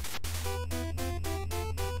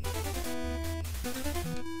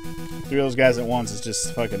 3 of those guys at once is just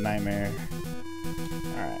a fucking nightmare.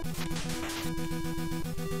 Alright.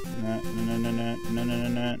 No.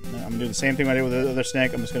 I'm gonna do the same thing I did with the other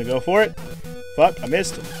snake. I'm just gonna go for it. Fuck, I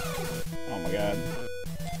missed. Oh my god.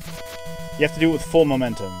 You have to do it with full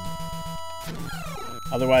momentum.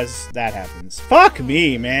 Otherwise, that happens. Fuck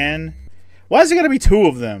me, man. Why is there gotta be 2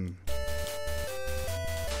 of them?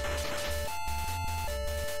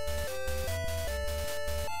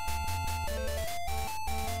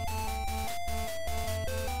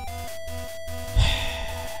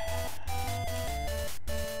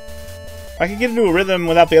 If I could get into a rhythm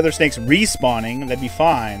without the other snakes respawning, that'd be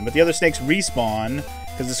fine. But the other snakes respawn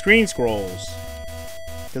because the screen scrolls.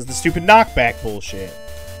 Because the stupid knockback bullshit.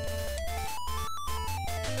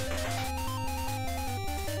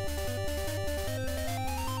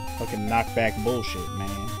 Fucking knockback bullshit,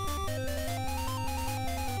 man.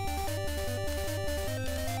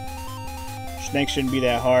 Snakes shouldn't be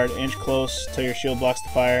that hard. Inch close till your shield blocks the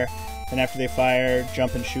fire. Then after they fire,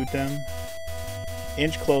 jump and shoot them.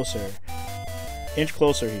 Inch closer. Inch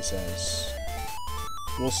closer, he says.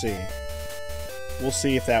 We'll see. We'll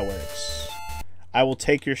see if that works. I will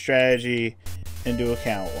take your strategy into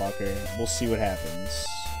account, Walker. We'll see what happens.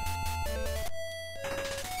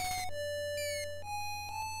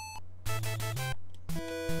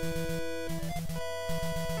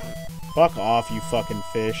 Fuck off, you fucking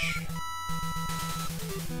fish.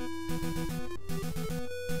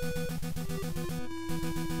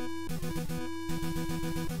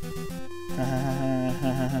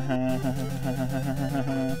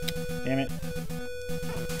 Damn it.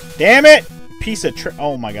 Damn it! Piece of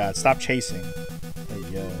oh my god, stop chasing.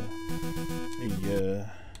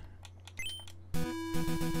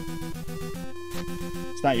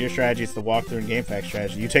 It's not your strategy, it's the walkthrough and GameFAQs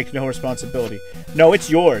strategy. You take no responsibility. No, it's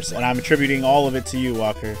yours, and I'm attributing all of it to you,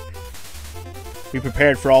 Walker. Be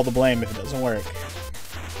prepared for all the blame if it doesn't work.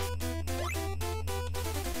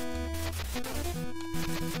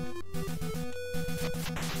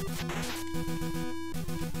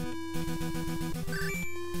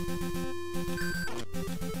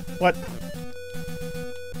 What?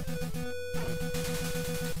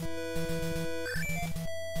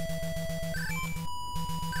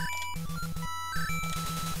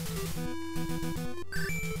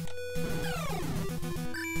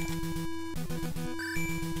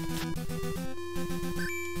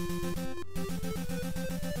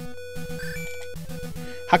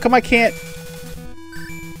 How come I can't?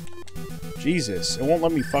 Jesus, it won't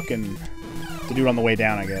let me fucking to do it on the way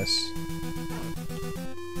down, I guess.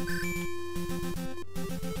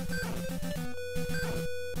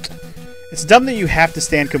 It's dumb that you have to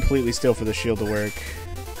stand completely still for the shield to work.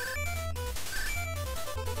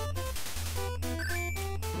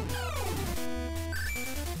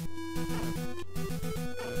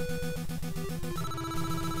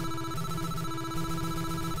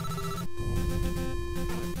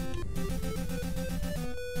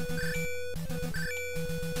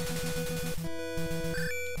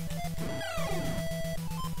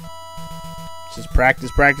 Just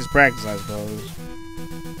practice, practice, practice, I suppose.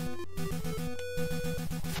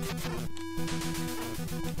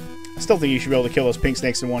 I still think you should be able to kill those pink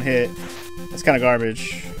snakes in one hit. That's kind of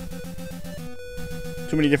garbage.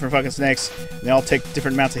 Too many different fucking snakes. And they all take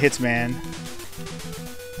different amounts of hits, man.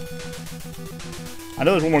 I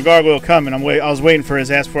know there's one more gargoyle coming. I was waiting for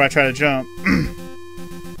his ass before I try to jump.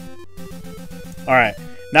 Alright.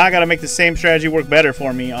 Now I gotta make the same strategy work better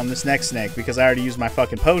for me on this next snake because I already used my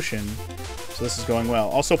fucking potion. So this is going well.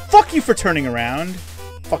 Also, fuck you for turning around.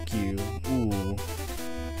 Fuck you. Ooh.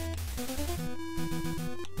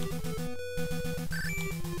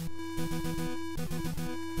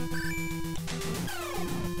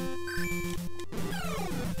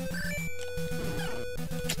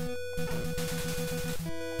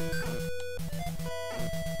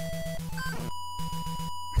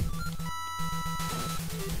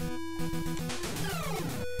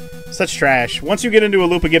 Such trash. Once you get into a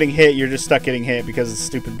loop of getting hit, you're just stuck getting hit because it's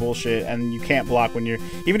stupid bullshit, and you can't block when you're...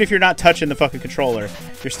 Even if you're not touching the fucking controller,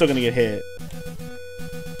 you're still gonna get hit.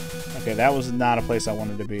 Okay, that was not a place I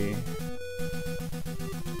wanted to be.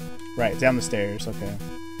 Right, down the stairs. Okay.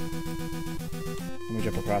 Let me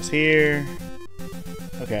jump across here.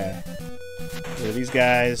 Okay. Get rid of these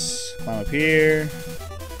guys. Climb up here.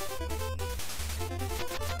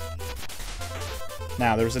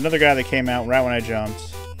 Now, there was another guy that came out right when I jumped.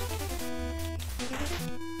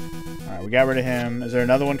 Alright, we got rid of him. Is there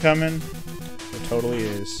another one coming? There totally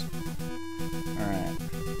is. Alright.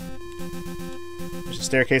 There's a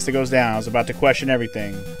staircase that goes down. I was about to question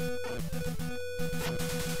everything.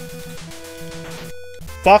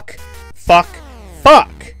 Fuck. Fuck.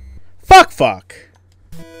 Fuck. Fuck. Fuck.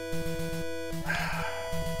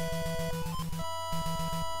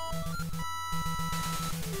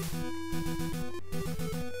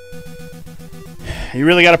 You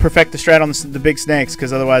really got to perfect the strat on the big snakes,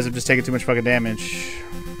 because otherwise I'm just taking too much fucking damage.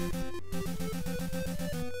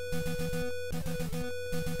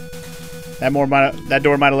 That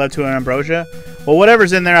door might have led to an ambrosia. Well,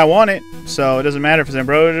 whatever's in there, I want it, so it doesn't matter if it's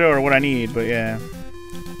ambrosia or what I need. But yeah.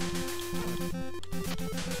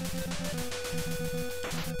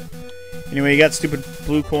 Anyway, you got stupid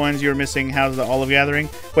blue coins you were missing. How's the olive gathering?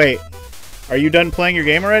 Wait, are you done playing your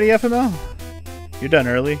game already, FML? You're done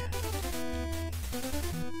early.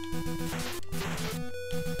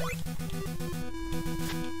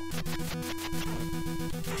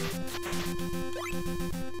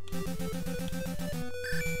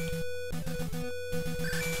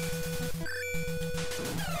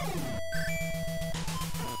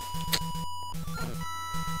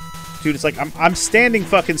 Dude, it's like, I'm standing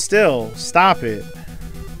fucking still. Stop it.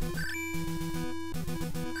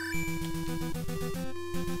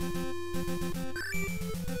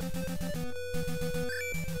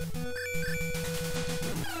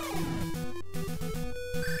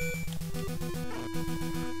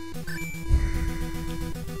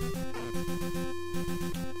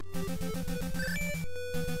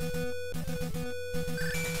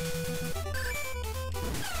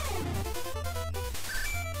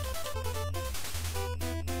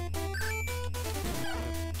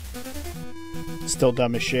 Still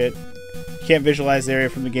dumb as shit. You can't visualize the area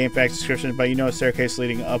from the game facts description, but you know a staircase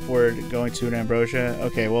leading upward going to an ambrosia.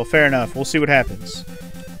 Okay, well, fair enough. We'll see what happens.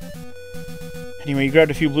 Anyway, you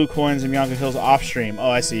grabbed a few blue coins in Bianca Hills off stream.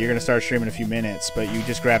 Oh, I see. You're going to start streaming in a few minutes, but you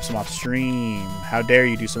just grabbed some off stream. How dare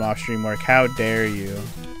you do some off stream work? How dare you?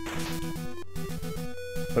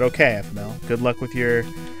 But okay, FML. Good luck with your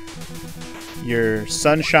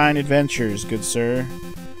sunshine adventures, good sir.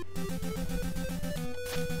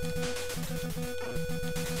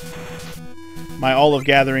 My olive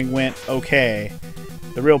gathering went okay.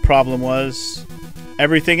 The real problem was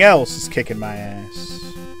everything else is kicking my ass.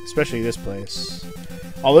 Especially this place.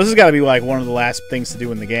 Oh, this has got to be like one of the last things to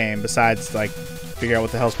do in the game, besides like figure out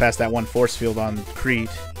what the hell's past that one force field on Crete.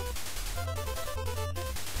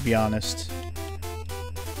 To be honest.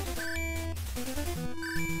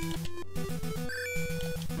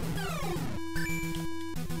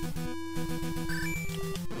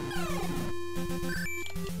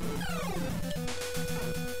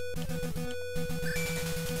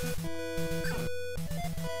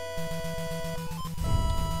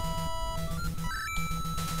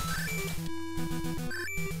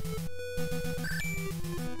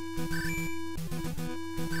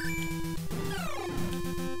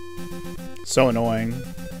 So annoying.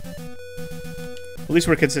 At least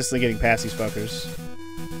we're consistently getting past these fuckers.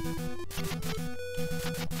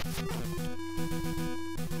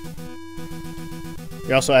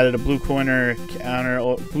 We also added a blue coin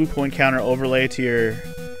counter overlay to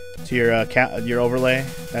your overlay.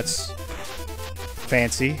 That's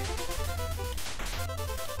fancy.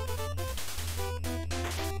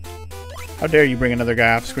 How dare you bring another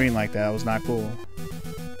guy off screen like that? That was not cool.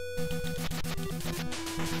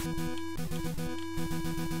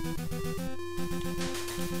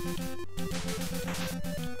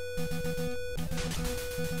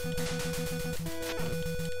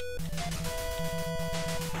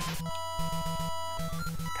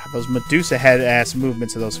 God, those Medusa head ass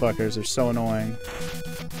movements of those fuckers are so annoying.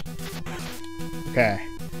 Okay.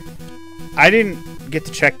 I didn't get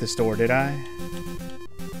to check this door, did I?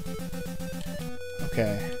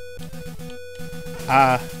 Okay.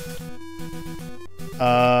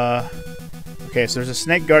 Okay, so there's a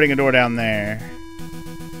snake guarding a door down there.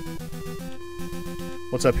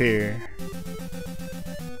 What's up here?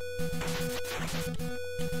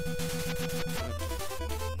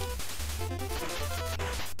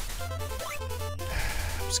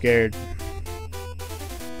 I'm scared.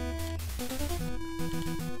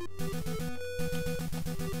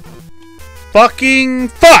 Fucking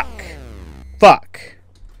fuck! Fuck.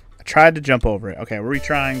 I tried to jump over it. Okay, we're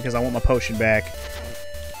retrying because I want my potion back.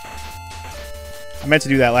 I meant to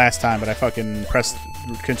do that last time, but I fucking pressed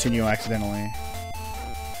continue accidentally.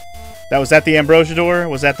 Was that the Ambrosia door?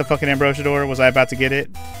 Was that the fucking Ambrosia door? Was I about to get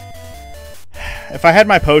it? If I had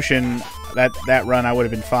my potion that run, I would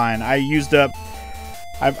have been fine. I used up...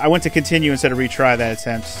 I went to continue instead of retry that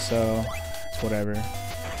attempt, so it's whatever.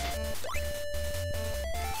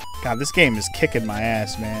 God, this game is kicking my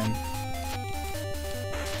ass, man.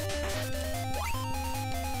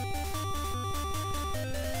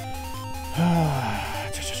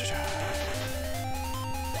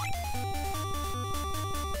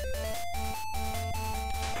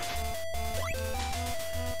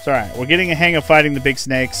 It's alright. We're getting a hang of fighting the big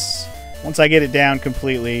snakes. Once I get it down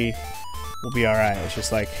completely, we'll be alright. It's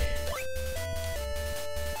just like...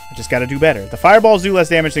 I just gotta do better. The fireballs do less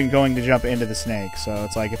damage than going to jump into the snake. So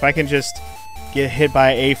it's like, if I can just get hit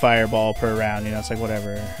by a fireball per round, you know, it's like,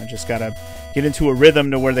 whatever. I just gotta get into a rhythm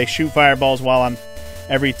to where they shoot fireballs while I'm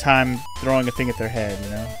every time throwing a thing at their head, you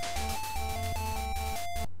know?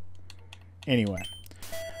 Anyway.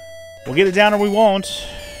 We'll get it down or we won't.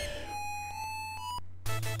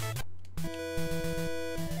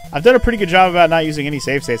 I've done a pretty good job about not using any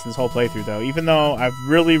save states in this whole playthrough, though. Even though I've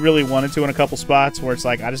really, really wanted to in a couple spots where it's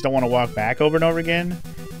like, I just don't want to walk back over and over again.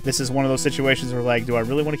 This is one of those situations where, like, do I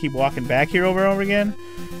really want to keep walking back here over and over again?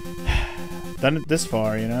 Done it this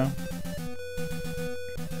far, you know?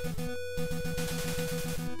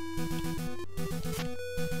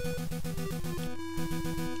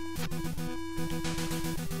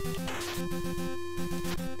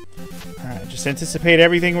 Alright, just anticipate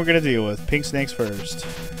everything we're going to deal with. Pink snakes first.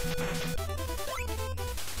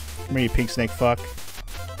 Come here, you pink snake fuck.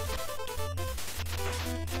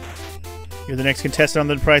 You're the next contestant on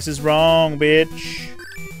The Price is Wrong, bitch.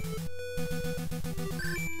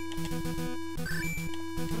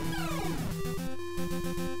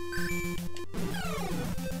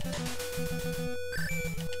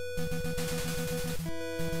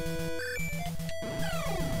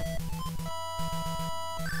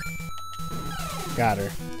 Got her.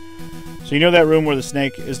 So you know that room where the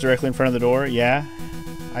snake is directly in front of the door? Yeah,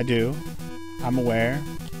 I do. I'm aware.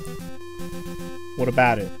 What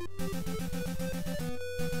about it?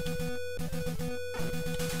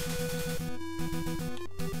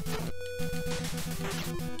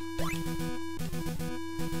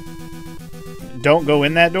 Don't go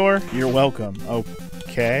in that door? You're welcome.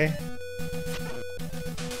 Okay.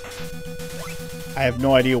 I have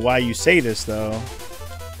no idea why you say this, though.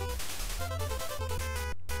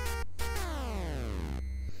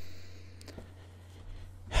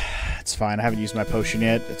 It's fine. I haven't used my potion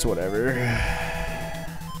yet. It's whatever.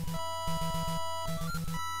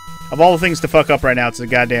 Of all the things to fuck up right now, it's a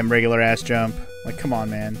goddamn regular ass jump. Like, come on,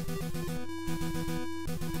 man.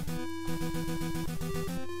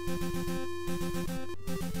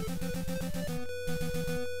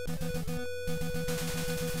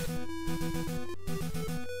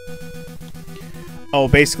 Oh,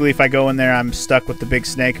 basically if I go in there, I'm stuck with the big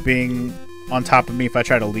snake being on top of me if I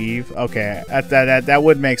try to leave. Okay, that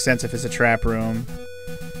would make sense if it's a trap room.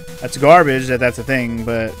 That's garbage that that's a thing,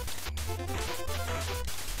 but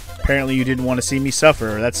apparently you didn't want to see me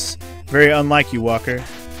suffer. That's very unlike you, Walker.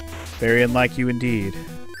 Very unlike you indeed.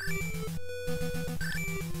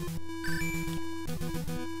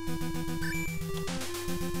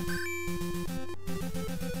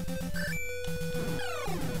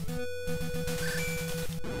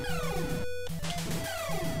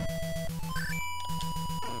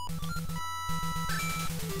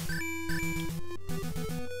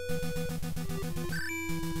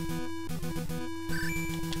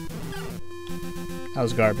 That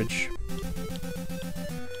was garbage.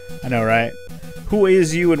 I know, right? Who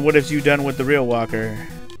is you and what have you done with the real Walker?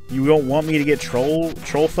 You don't want me to get troll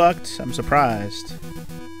fucked? I'm surprised.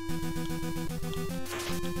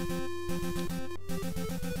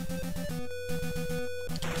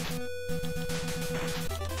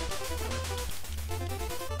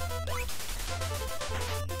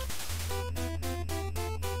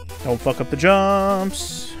 Don't fuck up the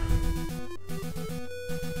jumps.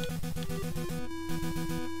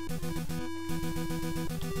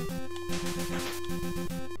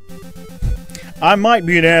 I might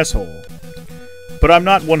be an asshole, but I'm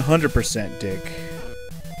not 100% dick.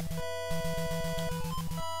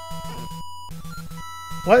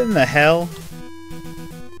 What in the hell?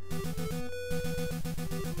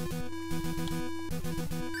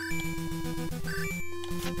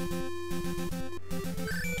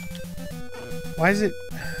 Why is it...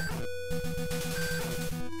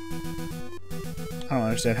 I don't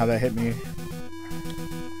understand how that hit me.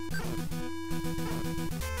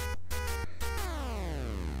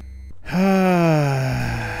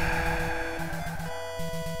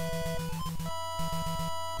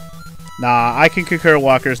 Nah, I can concur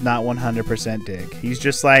Walker's not 100% dick. He's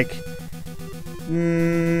just like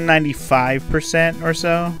 95% or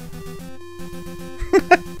so.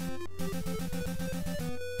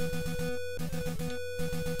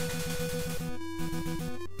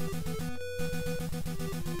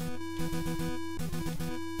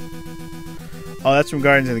 Oh, that's from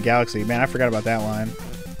Guardians of the Galaxy. Man, I forgot about that line.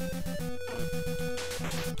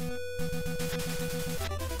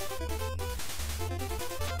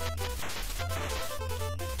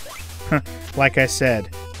 Like I said,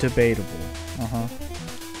 debatable.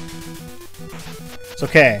 It's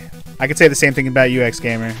okay. I could say the same thing about you,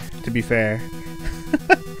 X-Gamer, to be fair.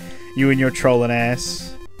 You and your trolling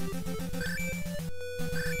ass.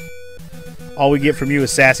 All we get from you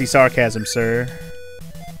is sassy sarcasm, sir.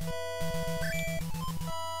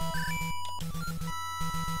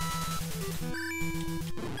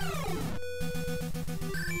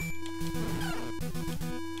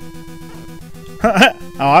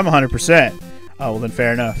 Oh, I'm 100%. Oh, well then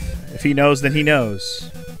fair enough. If he knows, then he knows.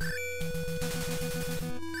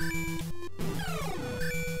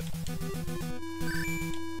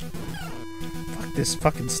 Fuck this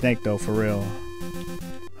fucking snake though, for real.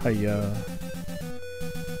 Hiya.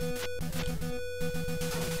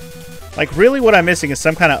 Like, really what I'm missing is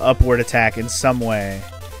some kind of upward attack in some way.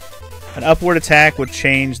 An upward attack would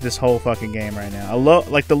change this whole fucking game right now.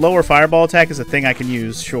 Like, the lower fireball attack is a thing I can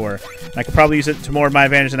use, sure. And I could probably use it to more of my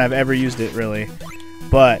advantage than I've ever used it, really.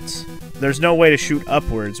 But there's no way to shoot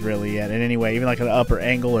upwards, really, yet, in any way. Even like an upper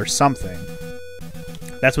angle or something.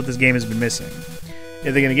 That's what this game has been missing. If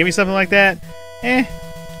they're going to give me something like that,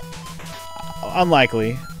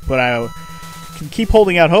 unlikely. But I can keep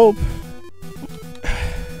holding out hope.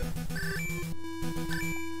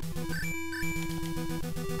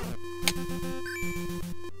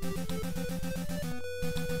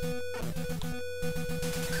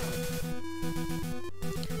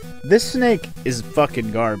 This snake is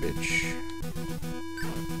fucking garbage.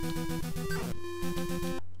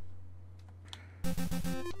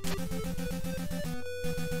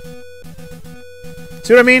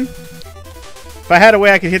 See what I mean? If I had a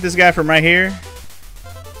way I could hit this guy from right here,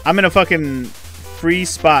 I'm in a fucking free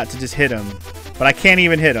spot to just hit him. But I can't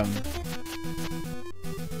even hit him.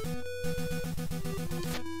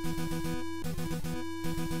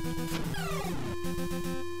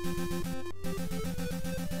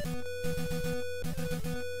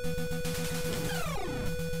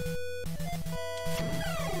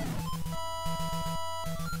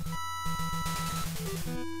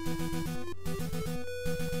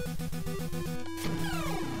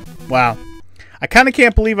 Wow. I kind of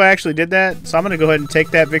can't believe I actually did that, so I'm going to go ahead and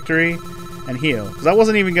take that victory and heal. Because I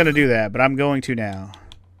wasn't even going to do that, but I'm going to now.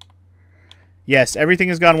 Yes, everything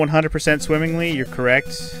has gone 100% swimmingly. You're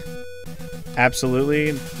correct.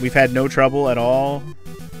 Absolutely. We've had no trouble at all.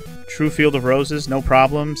 True Field of Roses, no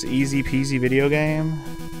problems. Easy peasy video game.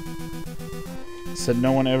 Said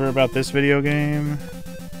no one ever about this video game.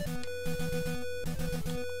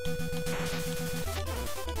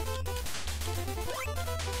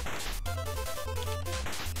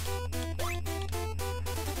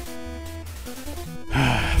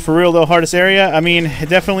 For real though, hardest area? I mean, it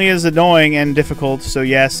definitely is annoying and difficult, so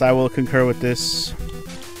yes, I will concur with this.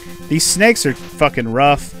 These snakes are fucking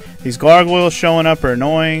rough. These gargoyles showing up are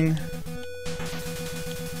annoying.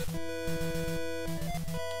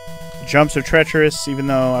 Jumps are treacherous, even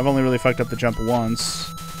though I've only really fucked up the jump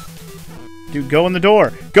once. Dude, go in the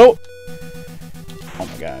door! Go! Oh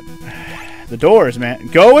my god. The doors, man.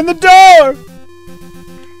 Go in the door!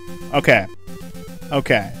 Okay.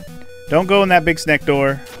 Okay. Don't go in that big snake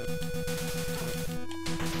door.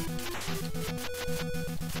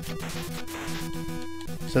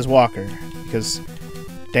 It says Walker. Because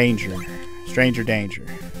danger. Stranger danger.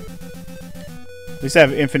 At least I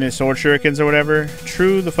have infinite sword shurikens or whatever.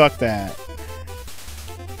 True the fuck that.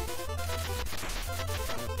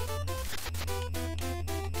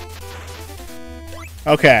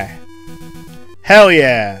 Okay. Hell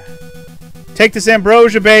yeah. Take this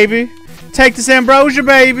ambrosia, baby. Take this ambrosia,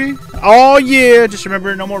 baby. Oh, yeah. Just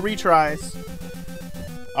remember, no more retries.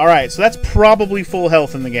 Alright, so that's probably full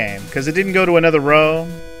health in the game. Because it didn't go to another row.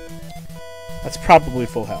 That's probably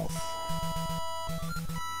full health.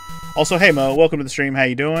 Also, hey, Mo. Welcome to the stream. How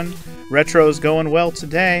you doing? Retro's going well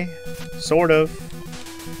today. Sort of.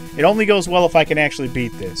 It only goes well if I can actually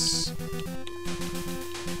beat this.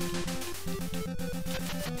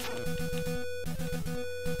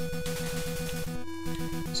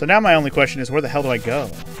 So now my only question is, where the hell do I go?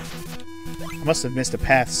 I must have missed a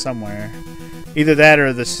path somewhere. Either that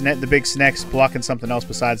or the big snake's blocking something else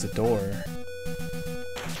besides the door.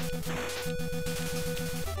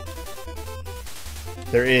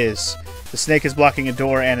 There is. The snake is blocking a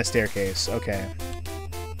door and a staircase. Okay.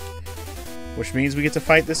 Which means we get to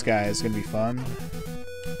fight this guy. It's going to be fun.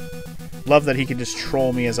 Love that he can just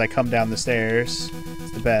troll me as I come down the stairs.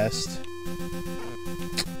 It's the best.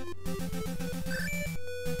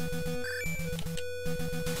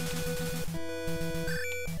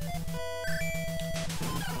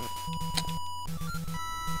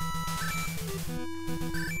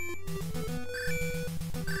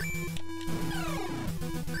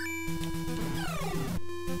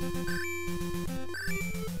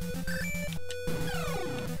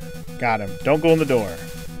 Got him. Don't go in the door.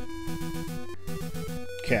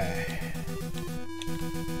 Okay.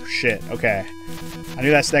 Shit. Okay. I knew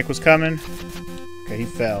that snake was coming. Okay, he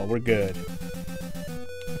fell. We're good.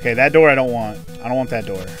 Okay, that door I don't want. I don't want that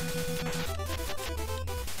door.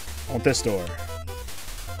 I want this door.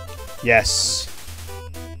 Yes.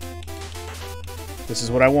 This is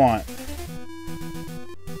what I want.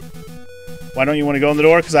 Why don't you want to go in the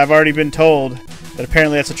door? Because I've already been told that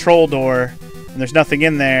apparently that's a troll door and there's nothing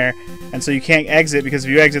in there. And so you can't exit, because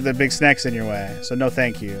if you exit, the big snake's in your way. So no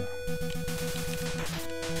thank you.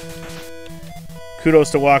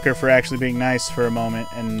 Kudos to Walker for actually being nice for a moment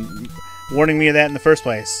and warning me of that in the first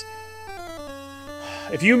place.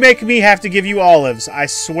 If you make me have to give you olives, I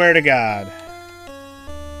swear to God.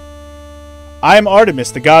 I am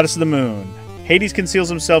Artemis, the goddess of the moon. Hades conceals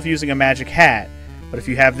himself using a magic hat. But if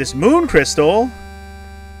you have this moon crystal...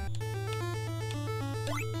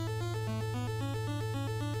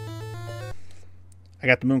 I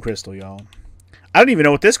got the moon crystal, y'all. I don't even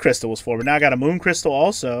know what this crystal was for, but now I got a moon crystal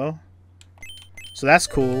also. So that's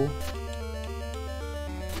cool.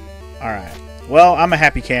 Alright. Well, I'm a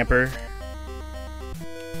happy camper.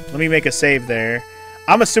 Let me make a save there.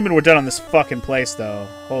 I'm assuming we're done on this fucking place, though.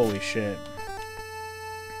 Holy shit.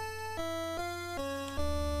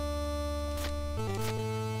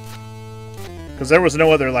 Because there was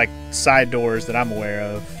no other, like, side doors that I'm aware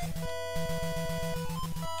of.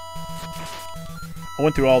 I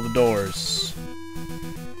went through all the doors.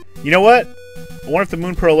 You know what? I wonder if the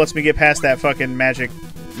Moon Pearl lets me get past that fucking magic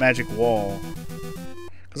wall.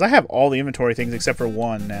 Because I have all the inventory things except for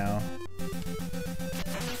one now.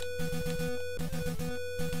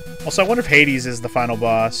 Also, I wonder if Hades is the final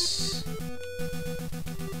boss.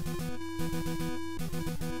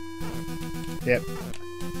 Yep.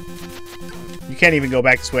 You can't even go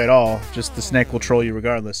back this way at all. Just the snake will troll you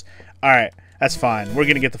regardless. Alright, that's fine. We're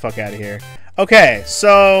gonna get the fuck out of here. Okay,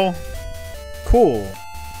 so... Cool.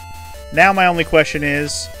 Now my only question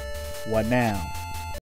is, what now?